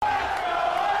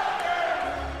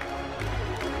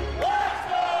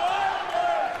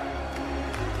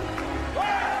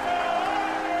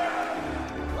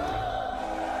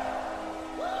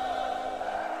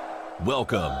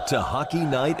Welcome to Hockey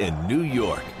Night in New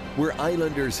York, where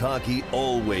Islanders hockey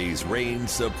always reigns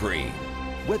supreme.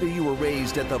 Whether you were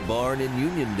raised at the barn in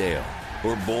Uniondale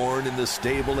or born in the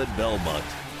stable at Belmont,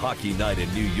 Hockey Night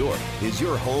in New York is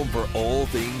your home for all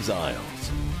things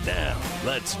Isles. Now,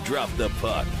 let's drop the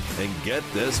puck and get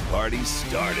this party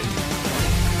started.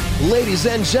 Ladies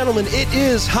and gentlemen, it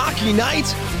is Hockey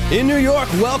Night in New York.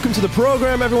 Welcome to the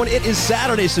program, everyone. It is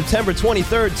Saturday, September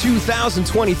 23rd,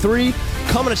 2023.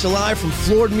 Coming at you live from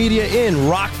Floored Media in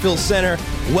Rockville Center.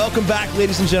 Welcome back,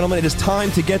 ladies and gentlemen. It is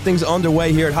time to get things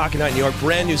underway here at Hockey Night in New York.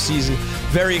 Brand new season.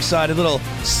 Very excited. Little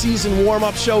season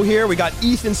warm-up show here. We got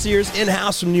Ethan Sears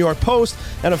in-house from New York Post.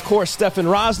 And, of course, Stefan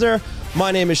Rosner.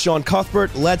 My name is Sean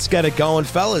Cuthbert. Let's get it going.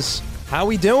 Fellas, how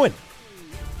we doing?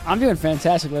 I'm doing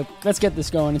fantastic. Let's get this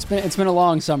going. It's been a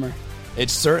long summer. It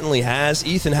certainly has.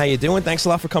 Ethan, how you doing? Thanks a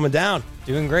lot for coming down.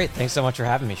 Doing great. Thanks so much for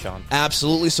having me, Sean.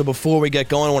 Absolutely. So before we get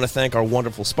going, I want to thank our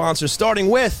wonderful sponsors, starting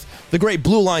with the great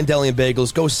Blue Line Deli and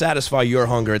Bagels. Go satisfy your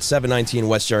hunger at 719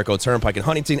 West Jericho Turnpike in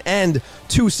Huntington and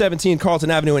 217 Carlton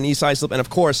Avenue in East Islip. And,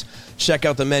 of course, check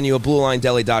out the menu at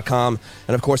BlueLineDeli.com.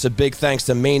 And, of course, a big thanks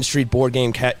to Main Street Board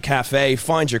Game Cafe.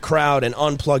 Find your crowd and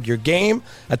unplug your game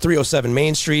at 307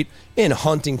 Main Street in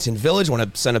Huntington Village. I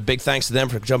want to send a big thanks to them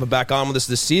for jumping back on with us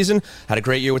this season. Had a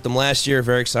great year with them last year.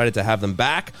 Very excited to have them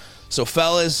back. So,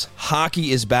 fellas,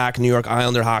 hockey is back. New York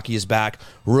Islander hockey is back.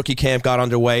 Rookie camp got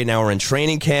underway. Now we're in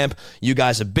training camp. You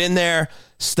guys have been there.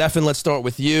 Stefan, let's start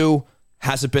with you.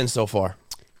 How's it been so far?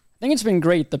 I think it's been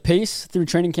great. The pace through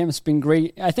training camp has been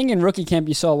great. I think in rookie camp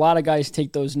you saw a lot of guys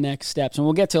take those next steps, and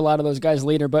we'll get to a lot of those guys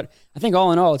later, but I think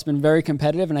all in all it's been very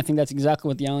competitive, and I think that's exactly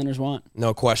what the Islanders want.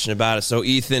 No question about it. So,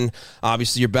 Ethan,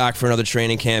 obviously you're back for another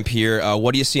training camp here.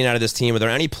 What are you seeing out of this team? Are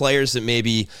there any players that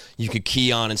maybe you could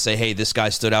key on and say, hey, this guy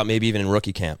stood out, maybe even in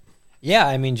rookie camp? Yeah,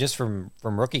 I mean, just from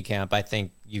rookie camp, I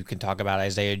think you can talk about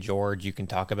Isaiah George, you can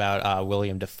talk about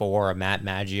William DeFore, Matt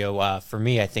Maggio. For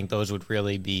me, I think those would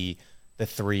really be the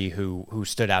three who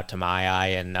stood out to my eye,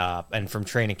 and from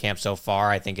training camp so far,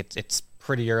 I think it's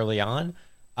pretty early on.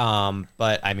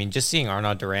 But I mean, just seeing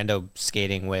Arnaud Durando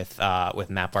skating with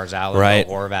Matt Barzal and right.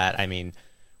 Bo Horvat, I mean,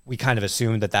 we kind of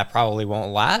assumed that probably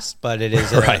won't last, but it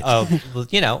is right.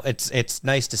 It's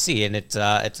nice to see, and it's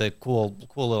a cool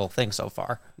little thing so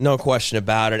far. No question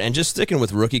about it. And just sticking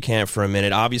with rookie camp for a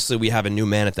minute, obviously we have a new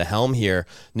man at the helm here,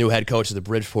 new head coach of the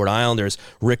Bridgeport Islanders,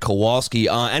 Rick Kowalski.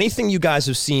 Anything you guys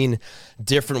have seen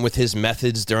different with his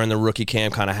methods during the rookie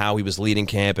camp, kind of how he was leading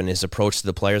camp and his approach to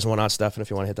the players and whatnot, Stefan,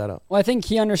 if you want to hit that up? Well, I think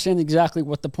he understands exactly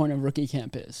what the point of rookie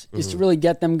camp is to really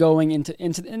get them going into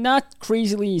not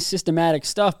crazily systematic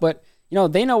stuff, but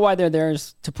they know why they're there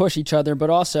is to push each other,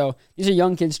 but also these are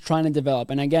young kids trying to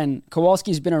develop. And again,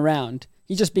 Kowalski's been around.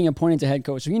 He's just being appointed to head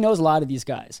coach, so he knows a lot of these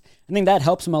guys. I think that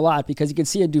helps him a lot because you can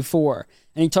see a Dufour.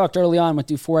 And he talked early on with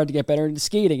Dufour had to get better at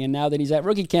skating, and now that he's at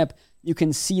rookie camp, you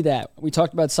can see that. We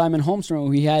talked about Simon Holmstrom,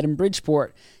 who he had in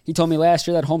Bridgeport. He told me last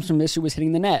year that Holmstrom's issue was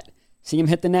hitting the net. See him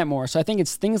hit the net more. So I think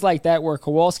it's things like that where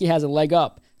Kowalski has a leg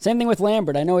up. Same thing with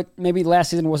Lambert. I know maybe last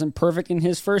season wasn't perfect in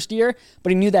his first year, but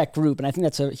he knew that group, and I think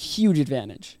that's a huge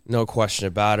advantage. No question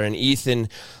about it. And Ethan,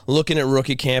 looking at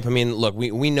rookie camp, I mean, look,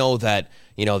 we know that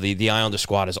the Islander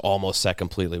squad is almost set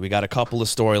completely. We got a couple of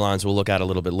storylines we'll look at a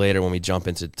little bit later when we jump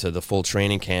into the full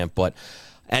training camp, but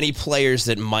any players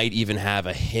that might even have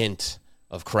a hint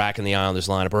of cracking the Islanders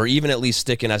lineup, or even at least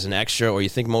sticking as an extra, or you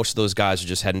think most of those guys are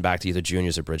just heading back to either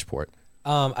juniors or Bridgeport?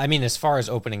 I mean, as far as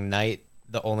opening night,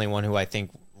 the only one who I think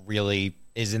really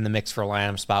is in the mix for a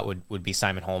lineup spot would be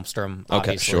Simon Holmstrom.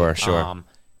 Obviously. Okay, sure.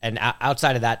 And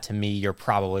outside of that, to me, you're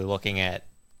probably looking at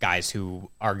guys who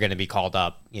are going to be called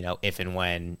up, if and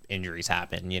when injuries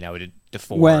happen.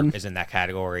 DeFore is in that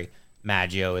category.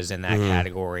 Maggio is in that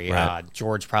category. Right.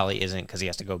 George probably isn't because he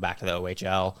has to go back to the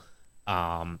OHL.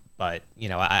 But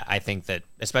I think that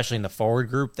especially in the forward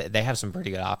group, they have some pretty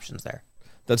good options there.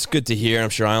 That's good to hear. I'm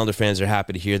sure Islander fans are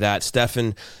happy to hear that.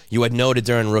 Stefan, you had noted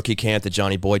during rookie camp that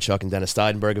Johnny Boychuk and Dennis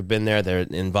Steidenberg have been there. They're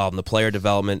involved in the player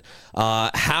development.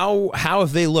 How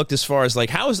have they looked as far as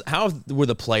how were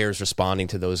the players responding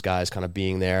to those guys kind of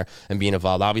being there and being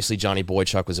involved? Obviously, Johnny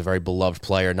Boychuk was a very beloved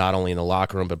player, not only in the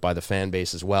locker room but by the fan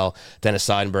base as well. Dennis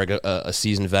Steidenberg, a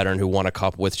seasoned veteran who won a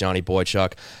cup with Johnny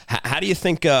Boychuk. How do you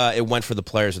think it went for the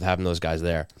players with having those guys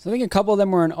there? So I think a couple of them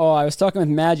were in awe. I was talking with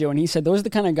Maggio, and he said those are the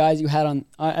kind of guys you had on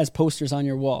as posters on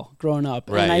your wall growing up.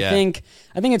 Right, and I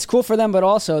think it's cool for them, but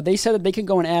also they said that they could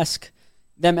go and ask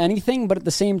them anything, but at the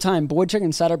same time, Boychuk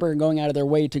and Soderberg are going out of their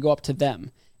way to go up to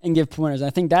them and give pointers. I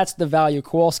think that's the value.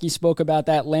 Kowalski spoke about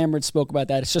that. Lambert spoke about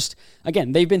that. It's just,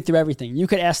 again, they've been through everything. You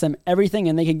could ask them everything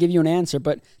and they could give you an answer,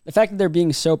 but the fact that they're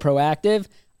being so proactive,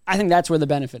 I think that's where the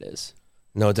benefit is.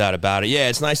 No doubt about it. Yeah,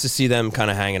 it's nice to see them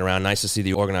kind of hanging around. Nice to see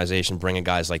the organization bringing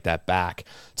guys like that back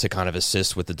to kind of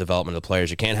assist with the development of the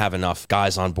players. You can't have enough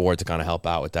guys on board to kind of help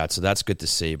out with that, so that's good to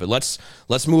see. But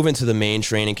let's move into the main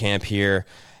training camp here.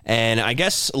 And I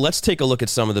guess let's take a look at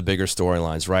some of the bigger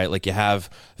storylines, right? Like you have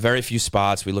very few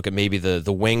spots. We look at maybe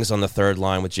the wings on the third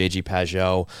line with J.G.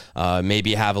 Pageau.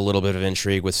 Maybe you have a little bit of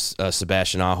intrigue with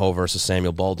Sebastian Aho versus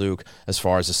Samuel Bolduc as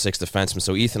far as the sixth defenseman.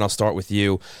 So, Ethan, I'll start with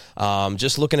you.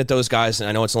 Just looking at those guys, and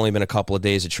I know it's only been a couple of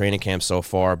days of training camp so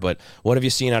far, but what have you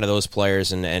seen out of those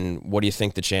players, and what do you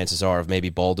think the chances are of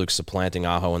maybe Bolduc supplanting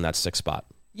Aho in that sixth spot?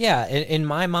 Yeah, in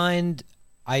my mind,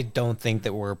 I don't think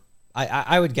that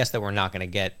I would guess that we're not going to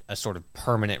get a sort of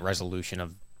permanent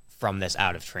resolution from this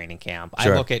out of training camp.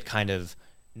 Sure. I look at kind of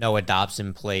Noah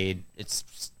Dobson played,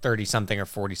 it's 30-something or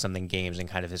 40-something games in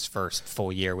kind of his first full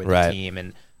year with the team,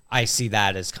 and I see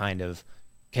that as kind of,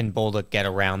 can Bolduc get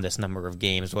around this number of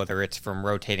games, whether it's from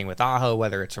rotating with Aho,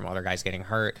 whether it's from other guys getting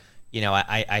hurt.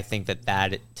 I think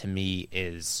that to me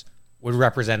would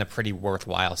represent a pretty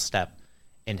worthwhile step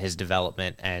in his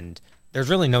development, and there's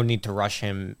really no need to rush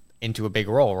him into a big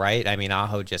role, right? I mean,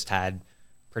 Aho just had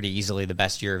pretty easily the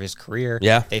best year of his career.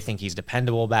 Yeah. They think he's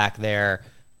dependable back there.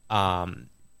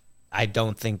 I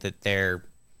don't think that there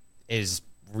is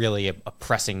really a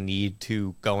pressing need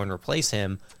to go and replace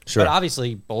him. Sure. But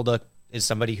obviously, Bolduc is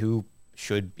somebody who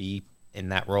should be in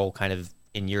that role kind of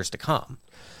in years to come.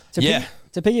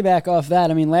 To piggyback off that,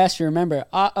 I mean, last year, remember,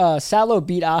 Salo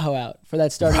beat Aho out for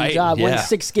that starting job. Won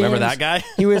 6 games. Remember that guy?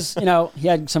 He was, he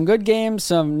had some good games,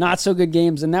 some not so good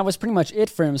games, and that was pretty much it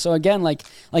for him. So again, like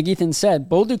Ethan said,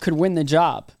 Bolduc could win the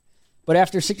job. But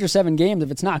after 6 or 7 games,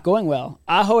 if it's not going well,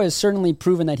 Aho has certainly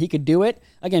proven that he could do it.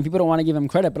 Again, people don't want to give him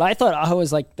credit, but I thought Aho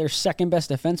was like their second best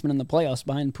defenseman in the playoffs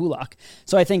behind Pulak.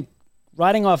 So I think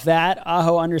riding off that,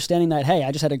 Aho understanding that, hey,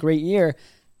 I just had a great year,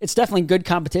 it's definitely good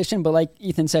competition, but like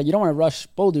Ethan said, you don't want to rush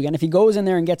Bolduc. And if he goes in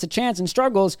there and gets a chance and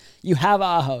struggles, you have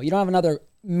Aho. You don't have another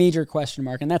major question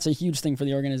mark, and that's a huge thing for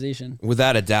the organization.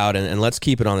 Without a doubt, and let's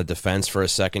keep it on the defense for a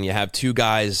second. You have two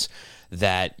guys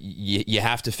that you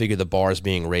have to figure the bar is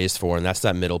being raised for, and that's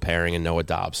that middle pairing in Noah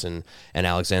Dobson and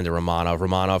Alexander Romanov.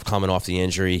 Romanov coming off the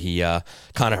injury, he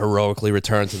kind of heroically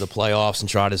returned to the playoffs and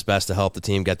tried his best to help the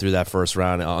team get through that first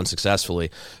round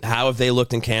unsuccessfully. How have they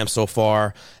looked in camp so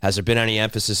far? Has there been any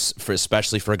emphasis,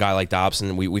 especially for a guy like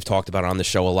Dobson? We've talked about it on the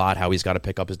show a lot, how he's got to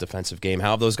pick up his defensive game.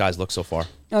 How have those guys looked so far?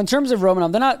 In terms of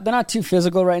Romanov, they're not too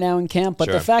physical right now in camp,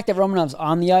 but the fact that Romanov's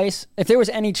on the ice, if there was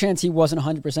any chance he wasn't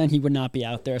 100%, he would not be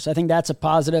out there. So I think that's a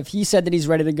positive. He said that he's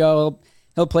ready to go.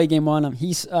 He'll play game one.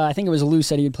 I think it was Lou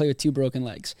said he would play with 2 broken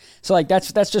legs. So like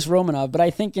that's just Romanov. But I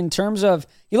think in terms of,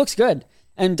 he looks good.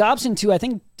 And Dobson too, I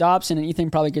think Dobson, and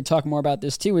Ethan probably could talk more about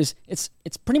this too, is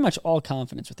it's pretty much all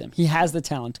confidence with him. He has the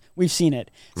talent. We've seen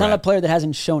it. It's not a player that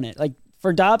hasn't shown it. Like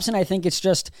for Dobson, I think it's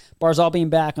just Barzal being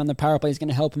back on the power play is going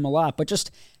to help him a lot. But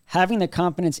just having the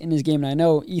confidence in his game, and I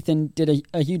know Ethan did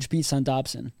a huge piece on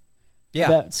Dobson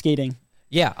about skating.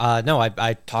 Yeah, no,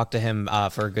 I talked to him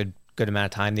for a good amount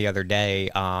of time the other day,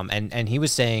 and he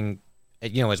was saying,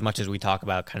 as much as we talk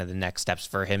about kind of the next steps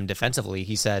for him defensively,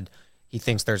 he said he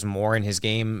thinks there's more in his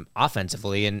game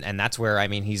offensively, and that's where, I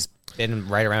mean, he's been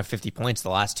right around 50 points the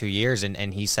last 2 years,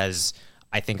 and he says,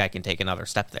 I think I can take another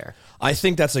step there. I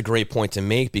think that's a great point to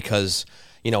make because,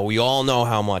 we all know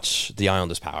how much the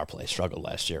Islanders power play struggled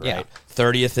last year, right? Yeah.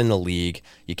 30th in the league.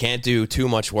 You can't do too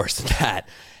much worse than that.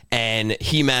 And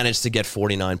he managed to get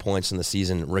 49 points in the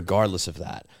season regardless of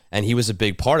that. And he was a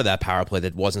big part of that power play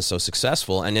that wasn't so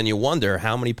successful. And then you wonder,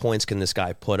 how many points can this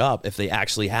guy put up if they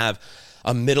actually have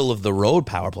a middle-of-the-road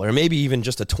power play, or maybe even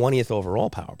just a 20th overall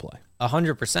power play?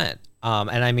 100%.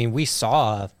 And I mean, we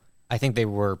saw, I think they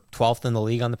were 12th in the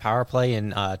league on the power play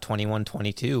in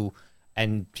 21-22,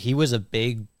 and he was a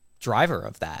big driver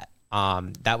of that.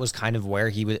 That was kind of where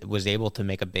he was able to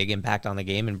make a big impact on the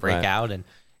game and break out, and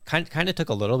kind of took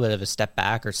a little bit of a step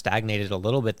back or stagnated a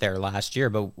little bit there last year.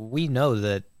 But we know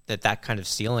that kind of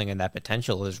ceiling and that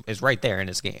potential is right there in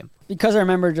his game. Because I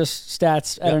remember just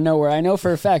stats out of nowhere, I know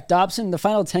for a fact Dobson, the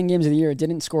final 10 games of the year,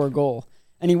 didn't score a goal.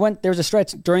 And there was a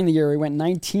stretch during the year where he went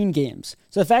 19 games.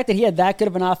 So the fact that he had that good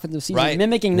of an offensive season,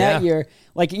 mimicking that year,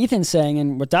 like Ethan's saying,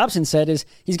 and what Dobson said is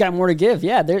he's got more to give.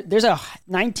 Yeah, there's a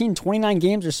 19, 29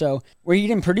 games or so where he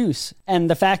didn't produce. And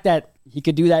the fact that he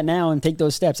could do that now and take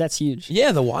those steps, that's huge.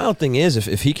 Yeah, the wild thing is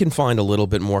if he can find a little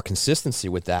bit more consistency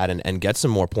with that and get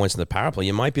some more points in the power play,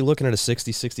 you might be looking at a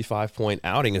 60, 65-point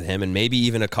outing of him and maybe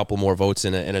even a couple more votes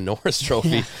in a Norris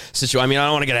Trophy situation. I mean, I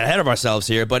don't want to get ahead of ourselves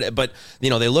here, but they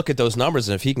look at those numbers,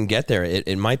 and if he can get there,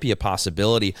 it might be a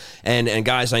possibility. And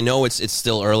guys, I know it's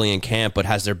still early in camp, but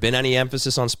has there been any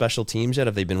emphasis on special teams yet?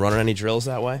 Have they been running any drills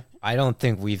that way? I don't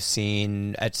think we've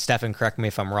seen, Stefan, correct me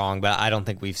if I'm wrong, but I don't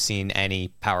think we've seen any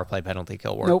power play penalty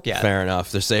kill work yet. Fair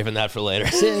enough. They're saving that for later.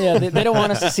 Yeah, they don't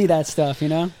want us to see that stuff, you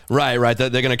know? Right. They're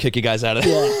going to kick you guys out of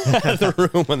the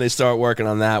room when they start working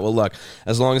on that. Well, look,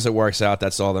 as long as it works out,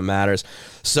 that's all that matters.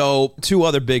 So 2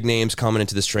 other big names coming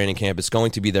into this training camp. It's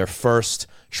going to be their first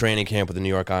training camp with the New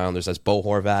York Islanders. That's Bo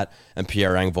Horvat and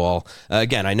Pierre Engvall.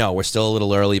 Again, I know we're still a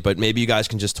little early, but maybe you guys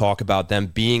can just talk about them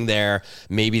being there,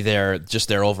 maybe their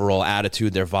overall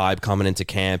attitude, their vibe coming into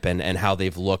camp, and how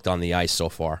they've looked on the ice so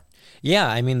far. Yeah,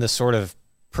 I mean, the sort of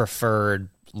preferred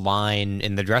line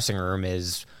in the dressing room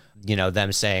is,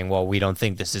 them saying, well, we don't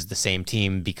think this is the same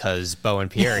team because Bo and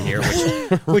Pierre are here,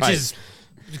 which is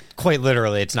quite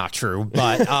literally, it's not true,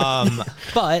 but it's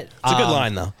a good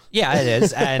line though. Yeah, it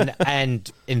is. And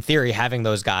in theory, having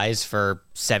those guys for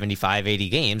 75, 80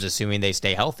 games, assuming they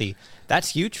stay healthy, that's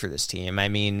huge for this team. I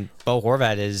mean, Bo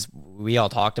Horvat we all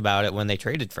talked about it when they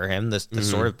traded for him, the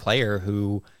sort of player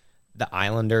who the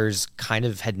Islanders kind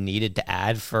of had needed to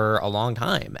add for a long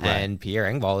time. Right. And Pierre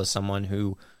Engvall is someone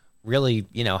who really,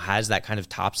 has that kind of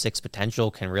top 6 potential,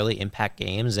 can really impact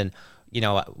games. And,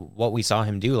 what we saw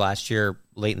him do last year,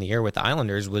 late in the year with the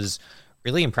Islanders, was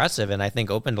really impressive, and I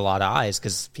think opened a lot of eyes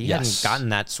because he hadn't gotten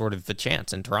that sort of a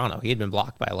chance in Toronto. He had been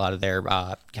blocked by a lot of their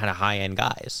kind of high-end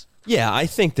guys. Yeah, I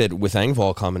think that with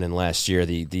Engvall coming in last year,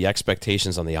 the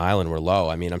expectations on the island were low.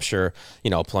 I mean, I'm sure,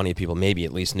 plenty of people maybe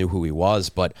at least knew who he was,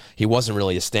 but he wasn't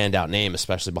really a standout name,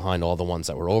 especially behind all the ones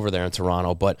that were over there in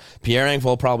Toronto. But Pierre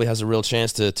Engvall probably has a real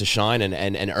chance to shine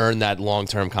and earn that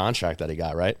long-term contract that he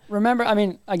got, right? Remember, I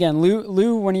mean, again,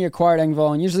 Lou, when he acquired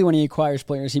Engvall, and usually when he acquires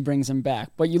players, he brings them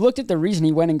back. But you looked at the reason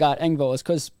he went and got Engvall is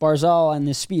because Barzal and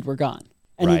his speed were gone.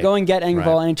 And you go and get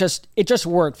Engvall, and it just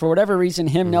worked. For whatever reason,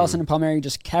 Nelson, and Palmieri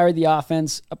just carried the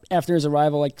offense up after his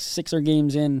arrival, like 6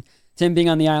 games in, to him being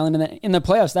on the island. And in the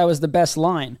playoffs, that was the best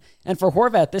line. And for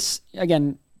Horvat, this,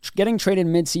 again, getting traded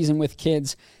midseason with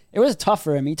kids, it was tough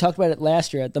for him. He talked about it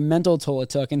last year, the mental toll it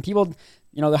took. And people,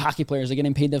 the hockey players are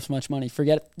getting paid this much money.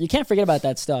 You can't forget about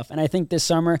that stuff. And I think this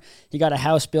summer, he got a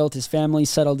house built, his family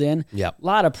settled in. Yep. A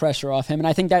lot of pressure off him. And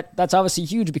I think that's obviously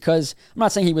huge because I'm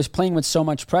not saying he was playing with so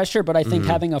much pressure, but I think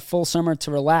having a full summer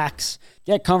to relax,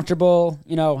 get comfortable,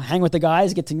 hang with the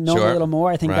guys, get to know him a little more,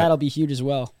 I think that'll be huge as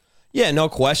well. Yeah, no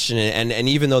question. And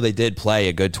even though they did play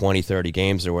a good 20, 30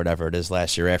 games or whatever it is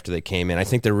last year after they came in, I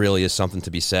think there really is something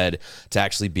to be said to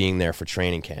actually being there for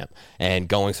training camp and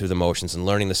going through the motions and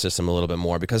learning the system a little bit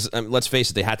more. Because let's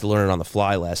face it, they had to learn it on the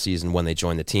fly last season when they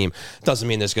joined the team. Doesn't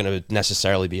mean there's going to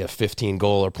necessarily be a 15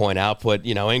 goal or point output,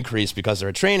 increase because they're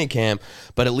a training camp,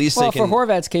 but at least they can. For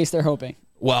Horvat's case, they're hoping.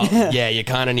 Well, yeah, you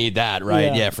kind of need that,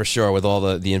 right? Yeah, for sure, with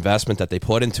all the investment that they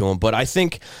put into him. But I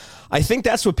think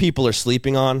that's what people are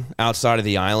sleeping on outside of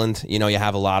the island. You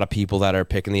have a lot of people that are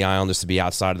picking the Islanders to be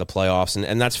outside of the playoffs,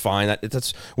 and that's fine.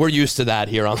 We're used to that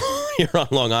here on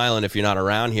Long Island if you're not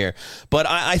around here. But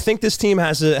I think this team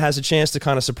has a chance to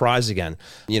kind of surprise again.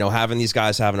 Having these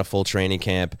guys having a full training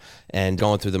camp and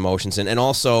going through the motions, and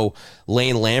also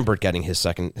Lane Lambert getting his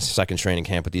second training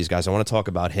camp with these guys. I want to talk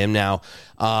about him now.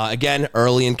 Again,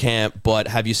 early in camp, but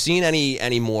have you seen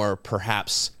any more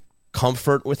perhaps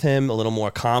comfort with him, a little more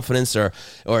confidence, or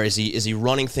is he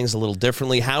running things a little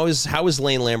differently? How is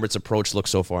Lane Lambert's approach look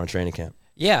so far in training camp?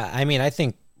 Yeah, I mean, I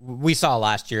think we saw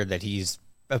last year that he's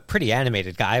a pretty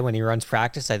animated guy when he runs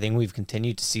practice. I think we've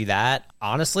continued to see that.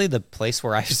 Honestly, the place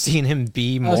where I've seen him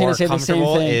be more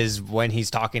comfortable is when he's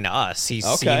talking to us. He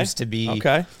seems to be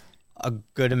a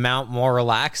good amount more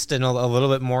relaxed and a little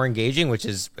bit more engaging, which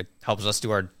it helps us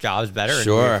do our jobs better.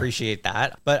 Sure. And we appreciate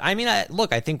that. But I mean,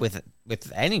 I think with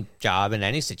any job in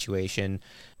any situation,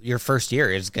 your first year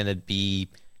is going to be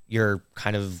you're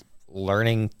kind of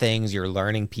learning things, you're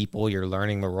learning people, you're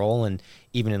learning the role. And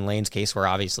even in Lane's case, where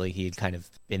obviously he'd kind of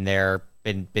been there,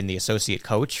 been the associate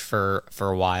coach for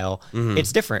a while,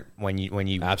 it's different when you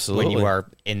are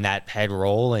in that head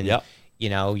role and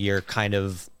you're kind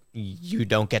of, you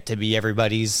don't get to be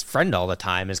everybody's friend all the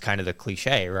time is kind of the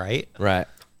cliche, right? Right.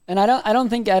 And I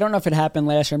don't know if it happened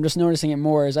last year. I'm just noticing it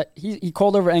more. He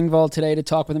called over Engvall today to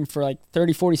talk with him for like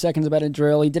 30, 40 seconds about a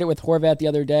drill. He did it with Horvat the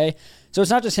other day. So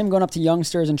it's not just him going up to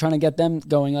youngsters and trying to get them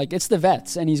going. Like, it's the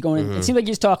vets, and he's going. It seems like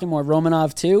he's talking more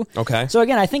Romanov too. Okay. So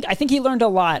again, I think he learned a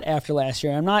lot after last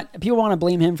year. People want to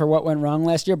blame him for what went wrong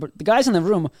last year, but the guys in the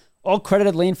room all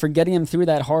credited Lane for getting him through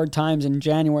that hard times in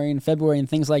January and February and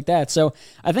things like that. So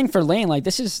I think for Lane, like,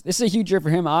 this is a huge year for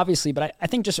him, obviously, but I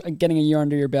think just getting a year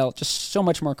under your belt, just so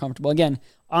much more comfortable. Again,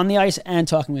 on the ice and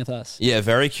talking with us. Yeah,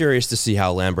 very curious to see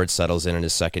how Lambert settles in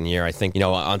his second year. I think,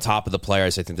 on top of the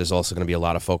players, I think there's also going to be a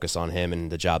lot of focus on him and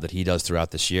the job that he does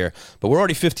throughout this year. But we're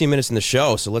already 15 minutes in the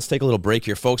show, so let's take a little break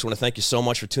here. Folks, I want to thank you so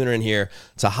much for tuning in here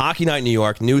to Hockey Night New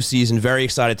York, new season. Very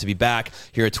excited to be back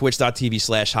here at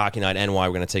twitch.tv/HockeyNightNY. We're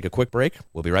going to take a quick break.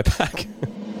 We'll be right back.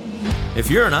 If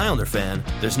you're an Islander fan,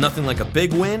 there's nothing like a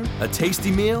big win, a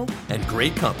tasty meal, and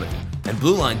great company. And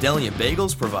Blue Line Deli and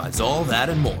Bagels provides all that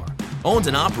and more. Owned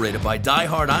and operated by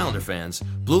die-hard Islander fans,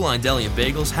 Blue Line Deli and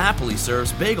Bagels happily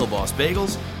serves Bagel Boss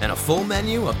bagels and a full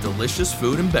menu of delicious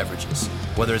food and beverages.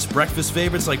 Whether it's breakfast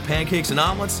favorites like pancakes and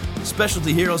omelets,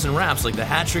 specialty heroes and wraps like the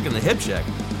Hat Trick and the Hip Check,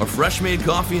 or fresh-made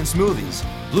coffee and smoothies,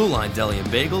 Blue Line Deli and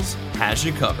Bagels has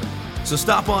you covered. So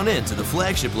stop on in to the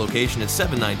flagship location at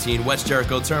 719 West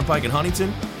Jericho Turnpike in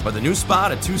Huntington, or the new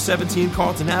spot at 217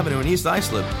 Carlton Avenue in East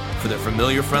Islip for their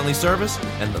familiar, friendly service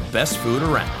and the best food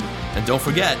around. And don't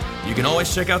forget, you can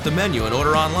always check out the menu and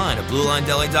order online at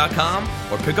BlueLineDeli.com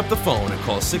or pick up the phone and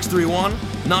call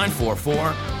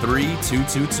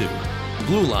 631-944-3222.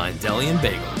 Blue Line Deli and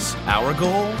Bagels. Our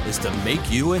goal is to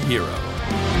make you a hero.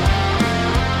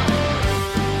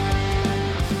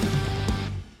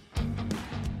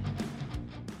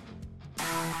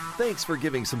 Thanks for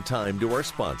giving some time to our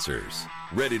sponsors.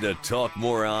 Ready to talk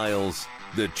more Isles?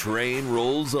 The train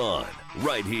rolls on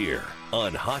right here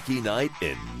on Hockey Night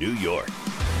in New York.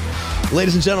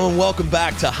 Ladies and gentlemen, welcome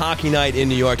back to Hockey Night in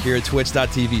New York here at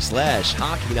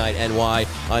twitch.tv/HockeyNightNY.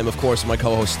 I'm, of course, my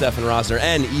co-host Stefan Rosner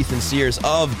and Ethan Sears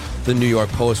of the New York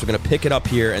Post. We're going to pick it up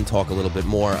here and talk a little bit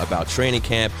more about training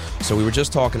camp. So we were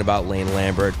just talking about Lane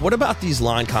Lambert. What about these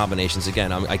line combinations?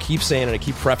 Again, I keep saying it, I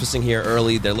keep prefacing here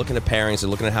early. They're looking at pairings, they're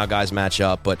looking at how guys match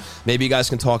up, but maybe you guys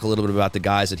can talk a little bit about the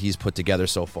guys that he's put together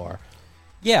so far.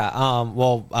 Yeah,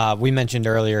 we mentioned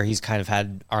earlier he's kind of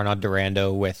had Arnaud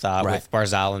Durando with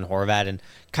Barzal and Horvat, and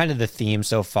kind of the theme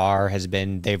so far has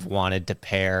been they've wanted to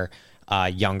pair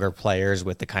younger players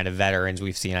with the kind of veterans.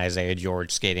 We've seen Isaiah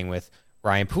George skating with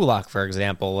Ryan Pulak, for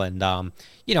example, and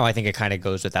I think it kind of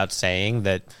goes without saying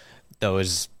that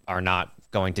those are not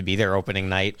going to be their opening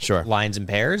night lines and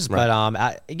pairs, right.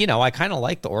 But I kind of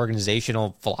like the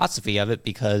organizational philosophy of it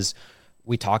because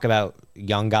we talk about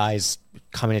young guys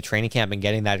coming to training camp and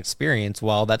getting that experience.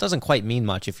 Well, that doesn't quite mean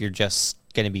much if you're just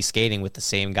going to be skating with the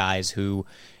same guys who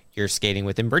you're skating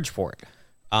with in Bridgeport.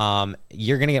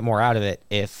 You're going to get more out of it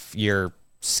if you're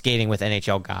skating with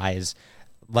NHL guys,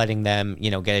 letting them,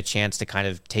 get a chance to kind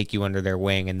of take you under their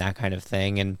wing and that kind of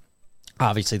thing. And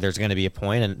obviously there's going to be a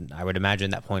point, and I would imagine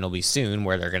that point will be soon,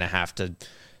 where they're going to have to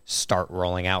start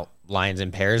rolling out lines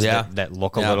and pairs that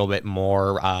look a little bit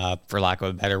more, for lack of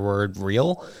a better word,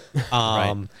 real.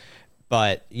 Right.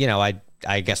 But,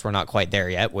 I guess we're not quite there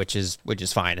yet, which is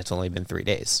fine. It's only been 3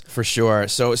 days. For sure.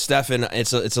 So, Stefan,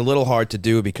 it's a little hard to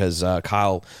do because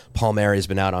Kyle Palmieri has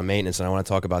been out on maintenance, and I want to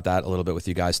talk about that a little bit with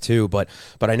you guys too. But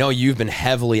I know you've been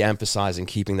heavily emphasizing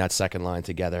keeping that second line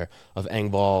together of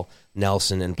Engvall,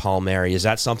 Nelson, and Palmieri. Is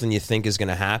that something you think is going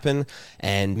to happen?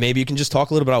 And maybe you can just talk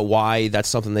a little bit about why that's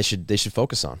something they should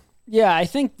focus on. Yeah, I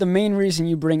think the main reason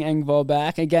you bring Engvall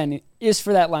back, again, is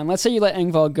for that line. Let's say you let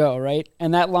Engvall go, right?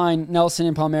 And that line, Nelson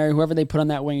and Palmieri, whoever they put on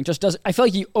that wing, just does. I feel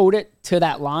like you owed it to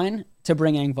that line to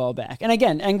bring Engvall back. And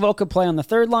again, Engvall could play on the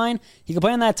third line. He could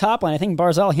play on that top line. I think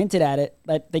Barzal hinted at it,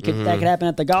 that that could happen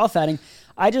at the golf outing.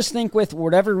 I just think with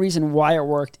whatever reason why it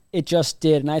worked, it just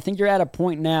did. And I think you're at a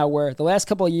point now where the last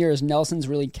couple of years, Nelson's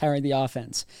really carried the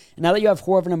offense. And now that you have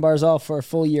Horvat and Barzal for a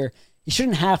full year, he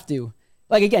shouldn't have to.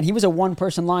 Like, again, he was a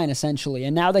one-person line, essentially.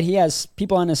 And now that he has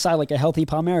people on his side, like a healthy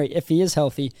Palmieri, if he is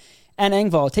healthy, and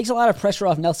Engvall, it takes a lot of pressure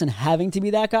off Nelson having to be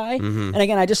that guy. And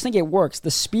again, I just think it works.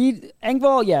 The speed,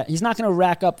 Engvall, he's not going to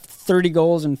rack up 30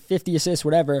 goals and 50 assists,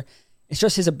 whatever. It's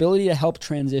just his ability to help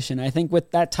transition. I think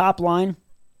with that top line,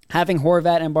 having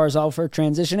Horvat and Barzal for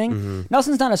transitioning,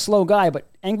 Nelson's not a slow guy, but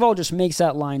Engvall just makes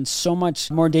that line so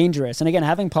much more dangerous. And again,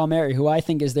 having Palmieri, who I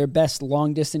think is their best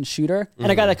long-distance shooter,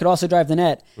 and a guy that could also drive the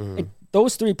net,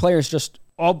 those three players just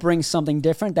all bring something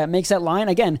different that makes that line.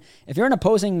 Again, if you're an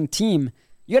opposing team,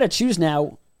 you got to choose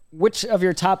now which of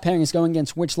your top pairing is going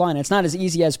against which line. It's not as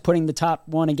easy as putting the top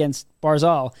one against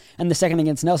Barzal and the second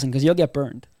against Nelson, because you'll get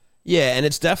burned. Yeah, and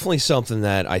it's definitely something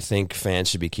that I think fans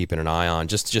should be keeping an eye on,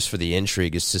 just for the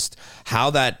intrigue. It's just how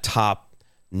that top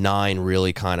 9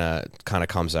 really kind of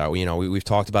comes out. We've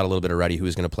talked about a little bit already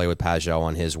who's going to play with Pajot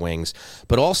on his wings.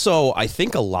 But also, I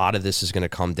think a lot of this is going to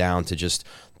come down to just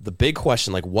the big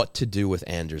question, like what to do with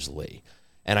Anders Lee.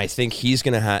 And I think he's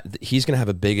gonna have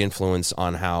a big influence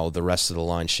on how the rest of the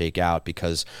line shake out,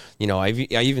 because I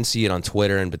even see it on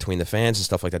Twitter and between the fans and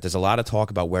stuff like that. There's a lot of talk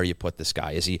about where you put this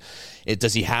guy.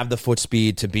 Does he have the foot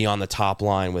speed to be on the top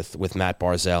line with Matt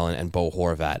Barzal and Bo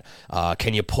Horvat?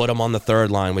 Can you put him on the third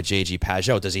line with JG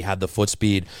Pageau? Does he have the foot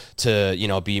speed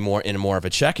to be more of a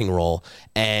checking role?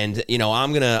 And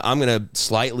I'm gonna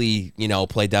slightly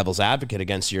play devil's advocate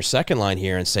against your second line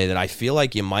here and say that I feel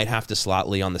like you might have to slot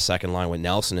Lee on the second line with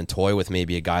Nelson and toy with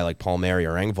maybe a guy like Palmieri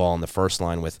or Engvall on the first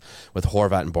line with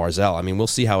Horvat and Barzal. I mean, we'll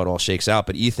see how it all shakes out.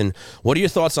 But Ethan, what are your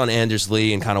thoughts on Anders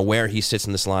Lee and kind of where he sits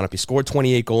in this lineup? He scored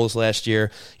 28 goals last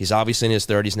year. He's obviously in his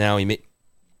 30s now. He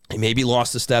maybe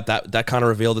lost a step. That kind of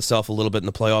revealed itself a little bit in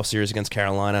the playoff series against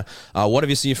Carolina. What have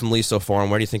you seen from Lee so far, and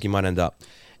where do you think he might end up?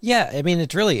 Yeah, I mean,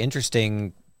 it's really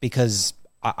interesting because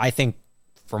I think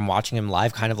from watching him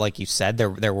live, kind of like you said,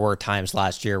 there were times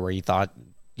last year where you thought,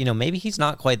 maybe he's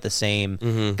not quite the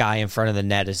same guy in front of the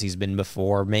net as he's been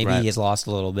before. Maybe he has lost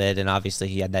a little bit, and obviously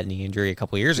he had that knee injury a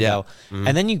couple years ago. Mm-hmm.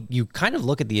 And then you kind of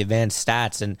look at the advanced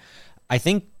stats, and I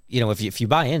think, if you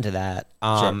buy into that,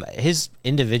 his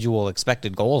individual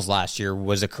expected goals last year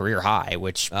was a career high,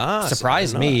 which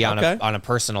surprised me on a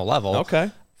personal level. Okay.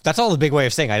 That's all the big way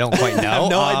of saying I don't quite know.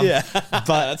 No idea. But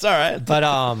that's all right. But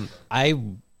I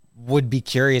would be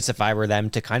curious if I were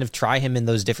them to kind of try him in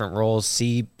those different roles,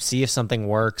 see if something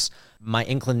works. My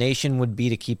inclination would be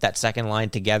to keep that second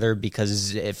line together,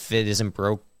 because if it isn't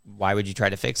broke, why would you try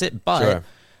to fix it? But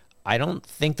I don't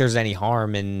think there's any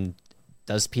harm in,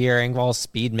 does Pierre Engvall's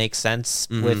speed make sense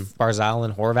with Barzal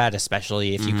and Horvat,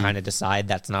 especially if you kind of decide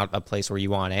that's not a place where you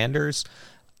want Anders?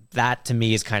 That, to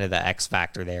me, is kind of the X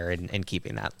factor there in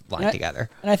keeping that line together.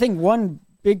 And I think one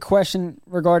big question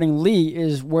regarding Lee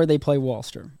is where they play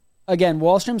Wahlstrom. Again,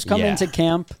 Wahlstrom's come into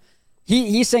camp.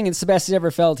 He's saying it's the best he's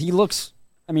ever felt. He looks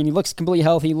completely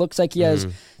healthy. He looks like he has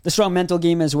the strong mental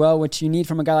game as well, which you need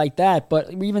from a guy like that.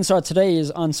 But we even saw today is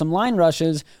on some line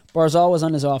rushes, Barzal was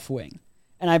on his off wing.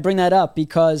 And I bring that up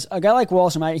because a guy like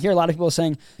Wahlstrom, I hear a lot of people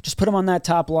saying, just put him on that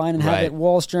top line and have it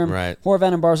Wahlstrom,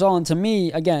 Horvat, and Barzal. And to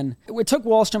me, again, it took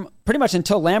Wahlstrom pretty much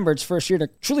until Lambert's first year to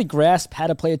truly grasp how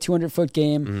to play a 200-foot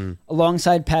game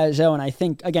alongside Pageau. And I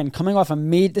think, again, coming off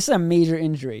this is a major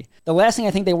injury. The last thing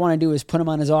I think they want to do is put him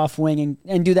on his off wing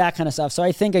and do that kind of stuff. So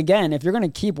I think, again, if you're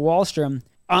going to keep Wahlstrom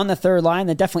on the third line,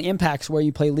 that definitely impacts where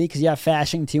you play Lee, because you have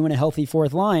Fasching too and a healthy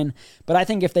fourth line. But I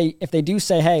think if they do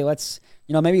say, hey, let's,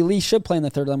 maybe Lee should play in the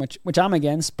third line, which I'm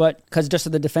against, but because just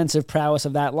of the defensive prowess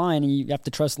of that line, and you have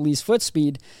to trust Lee's foot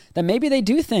speed, then maybe they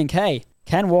do think, hey,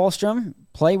 can Wahlstrom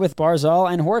play with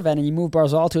Barzal and Horvat, and you move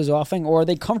Barzal to his offing, or are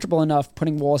they comfortable enough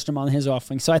putting Wahlstrom on his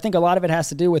offing? So I think a lot of it has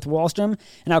to do with Wahlstrom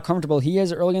and how comfortable he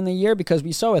is early in the year, because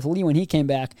we saw with Lee when he came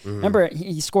back. Remember,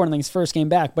 he scored in his first game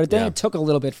back, but then it took a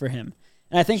little bit for him.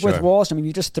 And I think with Wahlstrom, if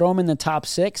you just throw him in the top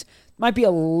six, it might be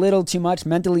a little too much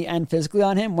mentally and physically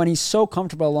on him when he's so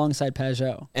comfortable alongside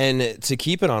Pageau. And to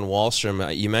keep it on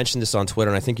Wahlstrom, you mentioned this on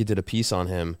Twitter, and I think you did a piece on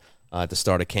him at the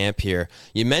start of camp here.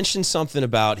 You mentioned something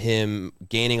about him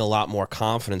gaining a lot more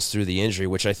confidence through the injury,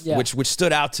 which which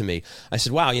stood out to me. I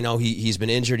said, wow, he's been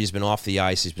injured, he's been off the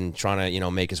ice, he's been trying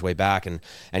to make his way back, and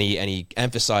he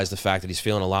emphasized the fact that he's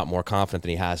feeling a lot more confident than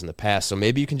he has in the past. So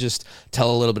maybe you can just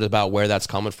tell a little bit about where that's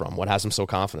coming from. What has him so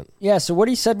confident? Yeah, so what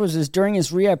he said was during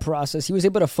his rehab process, he was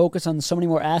able to focus on so many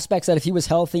more aspects that if he was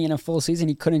healthy in a full season,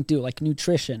 he couldn't do, like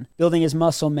nutrition, building his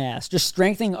muscle mass, just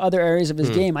strengthening other areas of his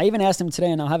game. I even asked him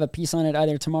today, and I'll have a piece on it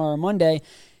either tomorrow or Monday.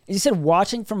 He said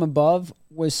watching from above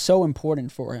was so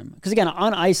important for him. Because again,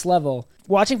 on ice level,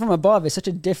 watching from above is such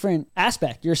a different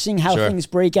aspect. You're seeing how things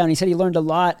break out. And he said he learned a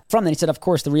lot from that. He said, of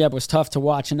course, the rehab was tough to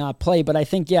watch and not play. But I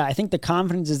think the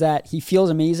confidence is that he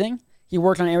feels amazing. He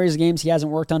worked on areas of games he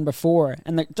hasn't worked on before.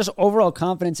 And just overall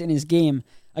confidence in his game,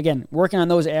 again, working on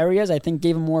those areas, I think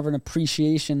gave him more of an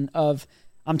appreciation of,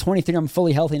 I'm 23, I'm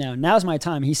fully healthy now. Now's my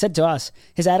time. He said to us,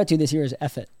 his attitude this year is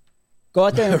F it. Go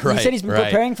out there. He said he's been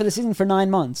preparing for the season for 9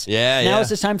 months. Now it's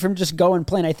just time for him to just go and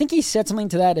play. And I think he said something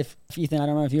to that, if Ethan, I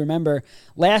don't know if you remember,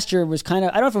 last year was kind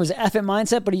of, I don't know if it was F it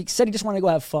mindset, but he said he just wanted to go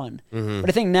have fun. But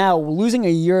I think now, losing a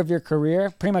year of your career,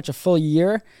 pretty much a full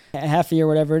year, a half a year,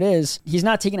 whatever it is, he's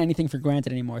not taking anything for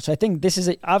granted anymore. So I think this is,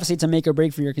 obviously it's a make or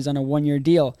break for you because he's on a 1-year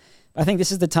deal. I think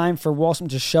this is the time for Wahlstrom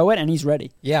to show it, and he's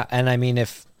ready. Yeah, and I mean,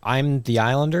 if I'm the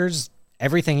Islanders,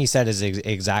 everything he said is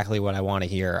exactly what I want to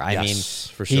hear. I mean,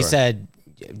 for sure. He said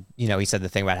the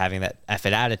thing about having that F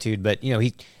it attitude, but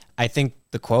I think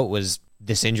the quote was,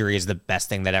 this injury is the best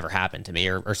thing that ever happened to me,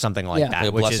 or something like that. Like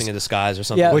a blessing in disguise or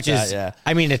something. Which is,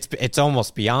 I mean, it's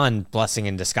almost beyond blessing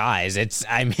in disguise.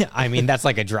 I mean, that's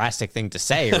like a drastic thing to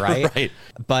say, right? Right.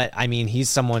 But I mean, he's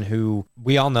someone who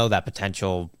we all know that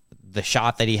potential the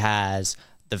shot that he has,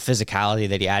 the physicality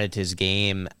that he added to his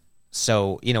game.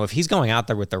 So, if he's going out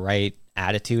there with the right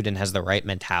attitude and has the right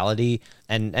mentality,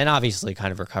 and obviously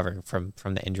kind of recovering from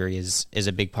the injury is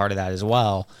a big part of that as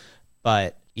well.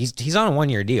 But he's on a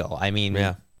 1-year deal. I mean,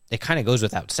 it kind of goes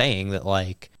without saying that,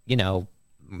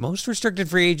 most restricted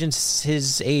free agents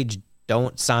his age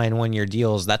don't sign 1-year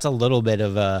deals. That's a little bit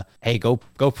of a, hey, go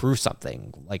prove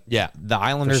something. The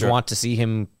Islanders want to see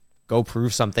him go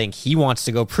prove something. He wants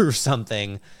to go prove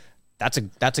something. That's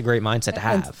a great mindset to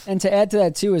have. And to add to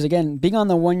that too is, again, being on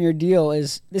the 1-year deal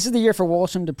this is the year for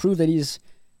Wahlstrom to prove that he's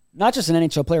not just an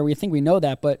NHL player. We think we know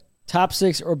that, but top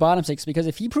 6 or bottom 6. Because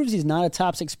if he proves he's not a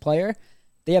top 6 player,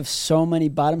 they have so many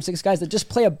bottom 6 guys that just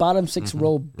play a bottom 6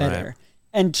 role better. Right.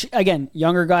 And again,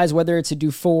 younger guys, whether it's a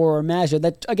Dufour or Maggio,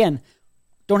 that again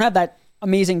don't have that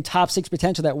amazing top 6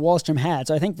 potential that Wahlstrom had.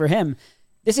 So I think for him,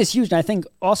 this is huge. And I think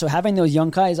also having those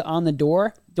young guys on the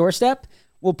doorstep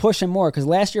will push him more, because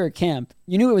last year at camp,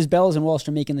 you knew it was Bells and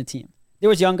Wahlstrom making the team. There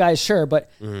was young guys, sure, but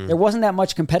there wasn't that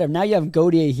much competitive. Now you have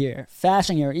Gauthier here,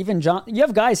 Fasching here, even John. You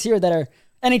have guys here that are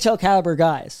NHL caliber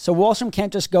guys. So Wahlstrom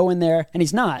can't just go in there, and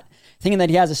he's not, thinking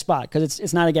that he has a spot, because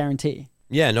it's not a guarantee.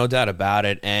 Yeah, no doubt about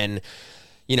it. And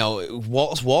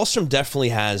Wahlstrom definitely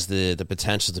has the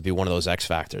potential to be one of those X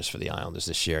factors for the Islanders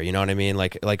this year. You know what I mean?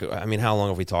 How long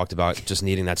have we talked about just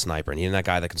needing that sniper, needing that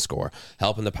guy that can score,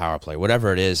 helping the power play,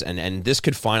 whatever it is, and this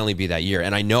could finally be that year.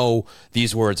 And I know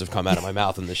these words have come out of my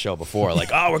mouth in the show before,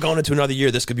 we're going into another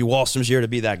year. This could be Wahlstrom's year to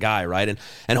be that guy, right?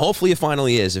 And hopefully it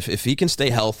finally is. If he can stay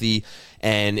healthy,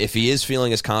 and if he is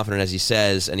feeling as confident as he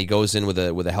says, and he goes in with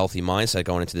a healthy mindset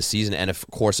going into the season, and of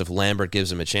course if Lambert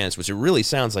gives him a chance, which it really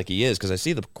sounds like he is, because I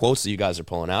see the quotes that you guys are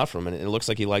pulling out from, and it looks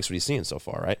like he likes what he's seeing so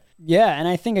far, right? Yeah, and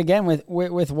I think again with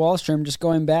Wahlstrom, just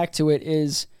going back to it,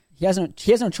 is he has no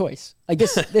choice.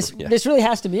 This really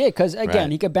has to be it, because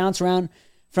again, he could bounce around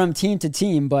from team to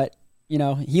team, but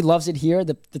he loves it here.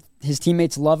 His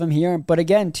teammates love him here, but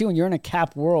again too, when you're in a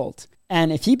cap world,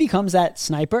 and if he becomes that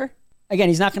sniper. Again,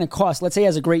 he's not going to cost, let's say he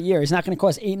has a great year, he's not going to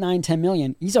cost $8, $9, $10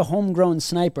 million. He's a homegrown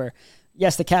sniper.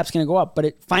 Yes, the cap's going to go up, but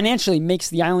it financially makes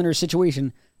the Islanders'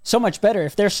 situation so much better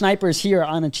if their sniper's here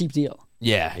on a cheap deal.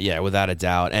 Yeah, without a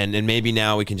doubt. And maybe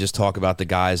now we can just talk about the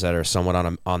guys that are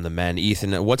somewhat on the men.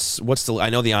 Ethan, what's the? I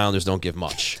know the Islanders don't give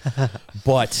much,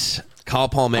 but Kyle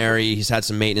Palmieri, he's had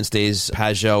some maintenance days.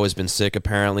 Pajot has been sick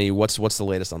apparently. What's the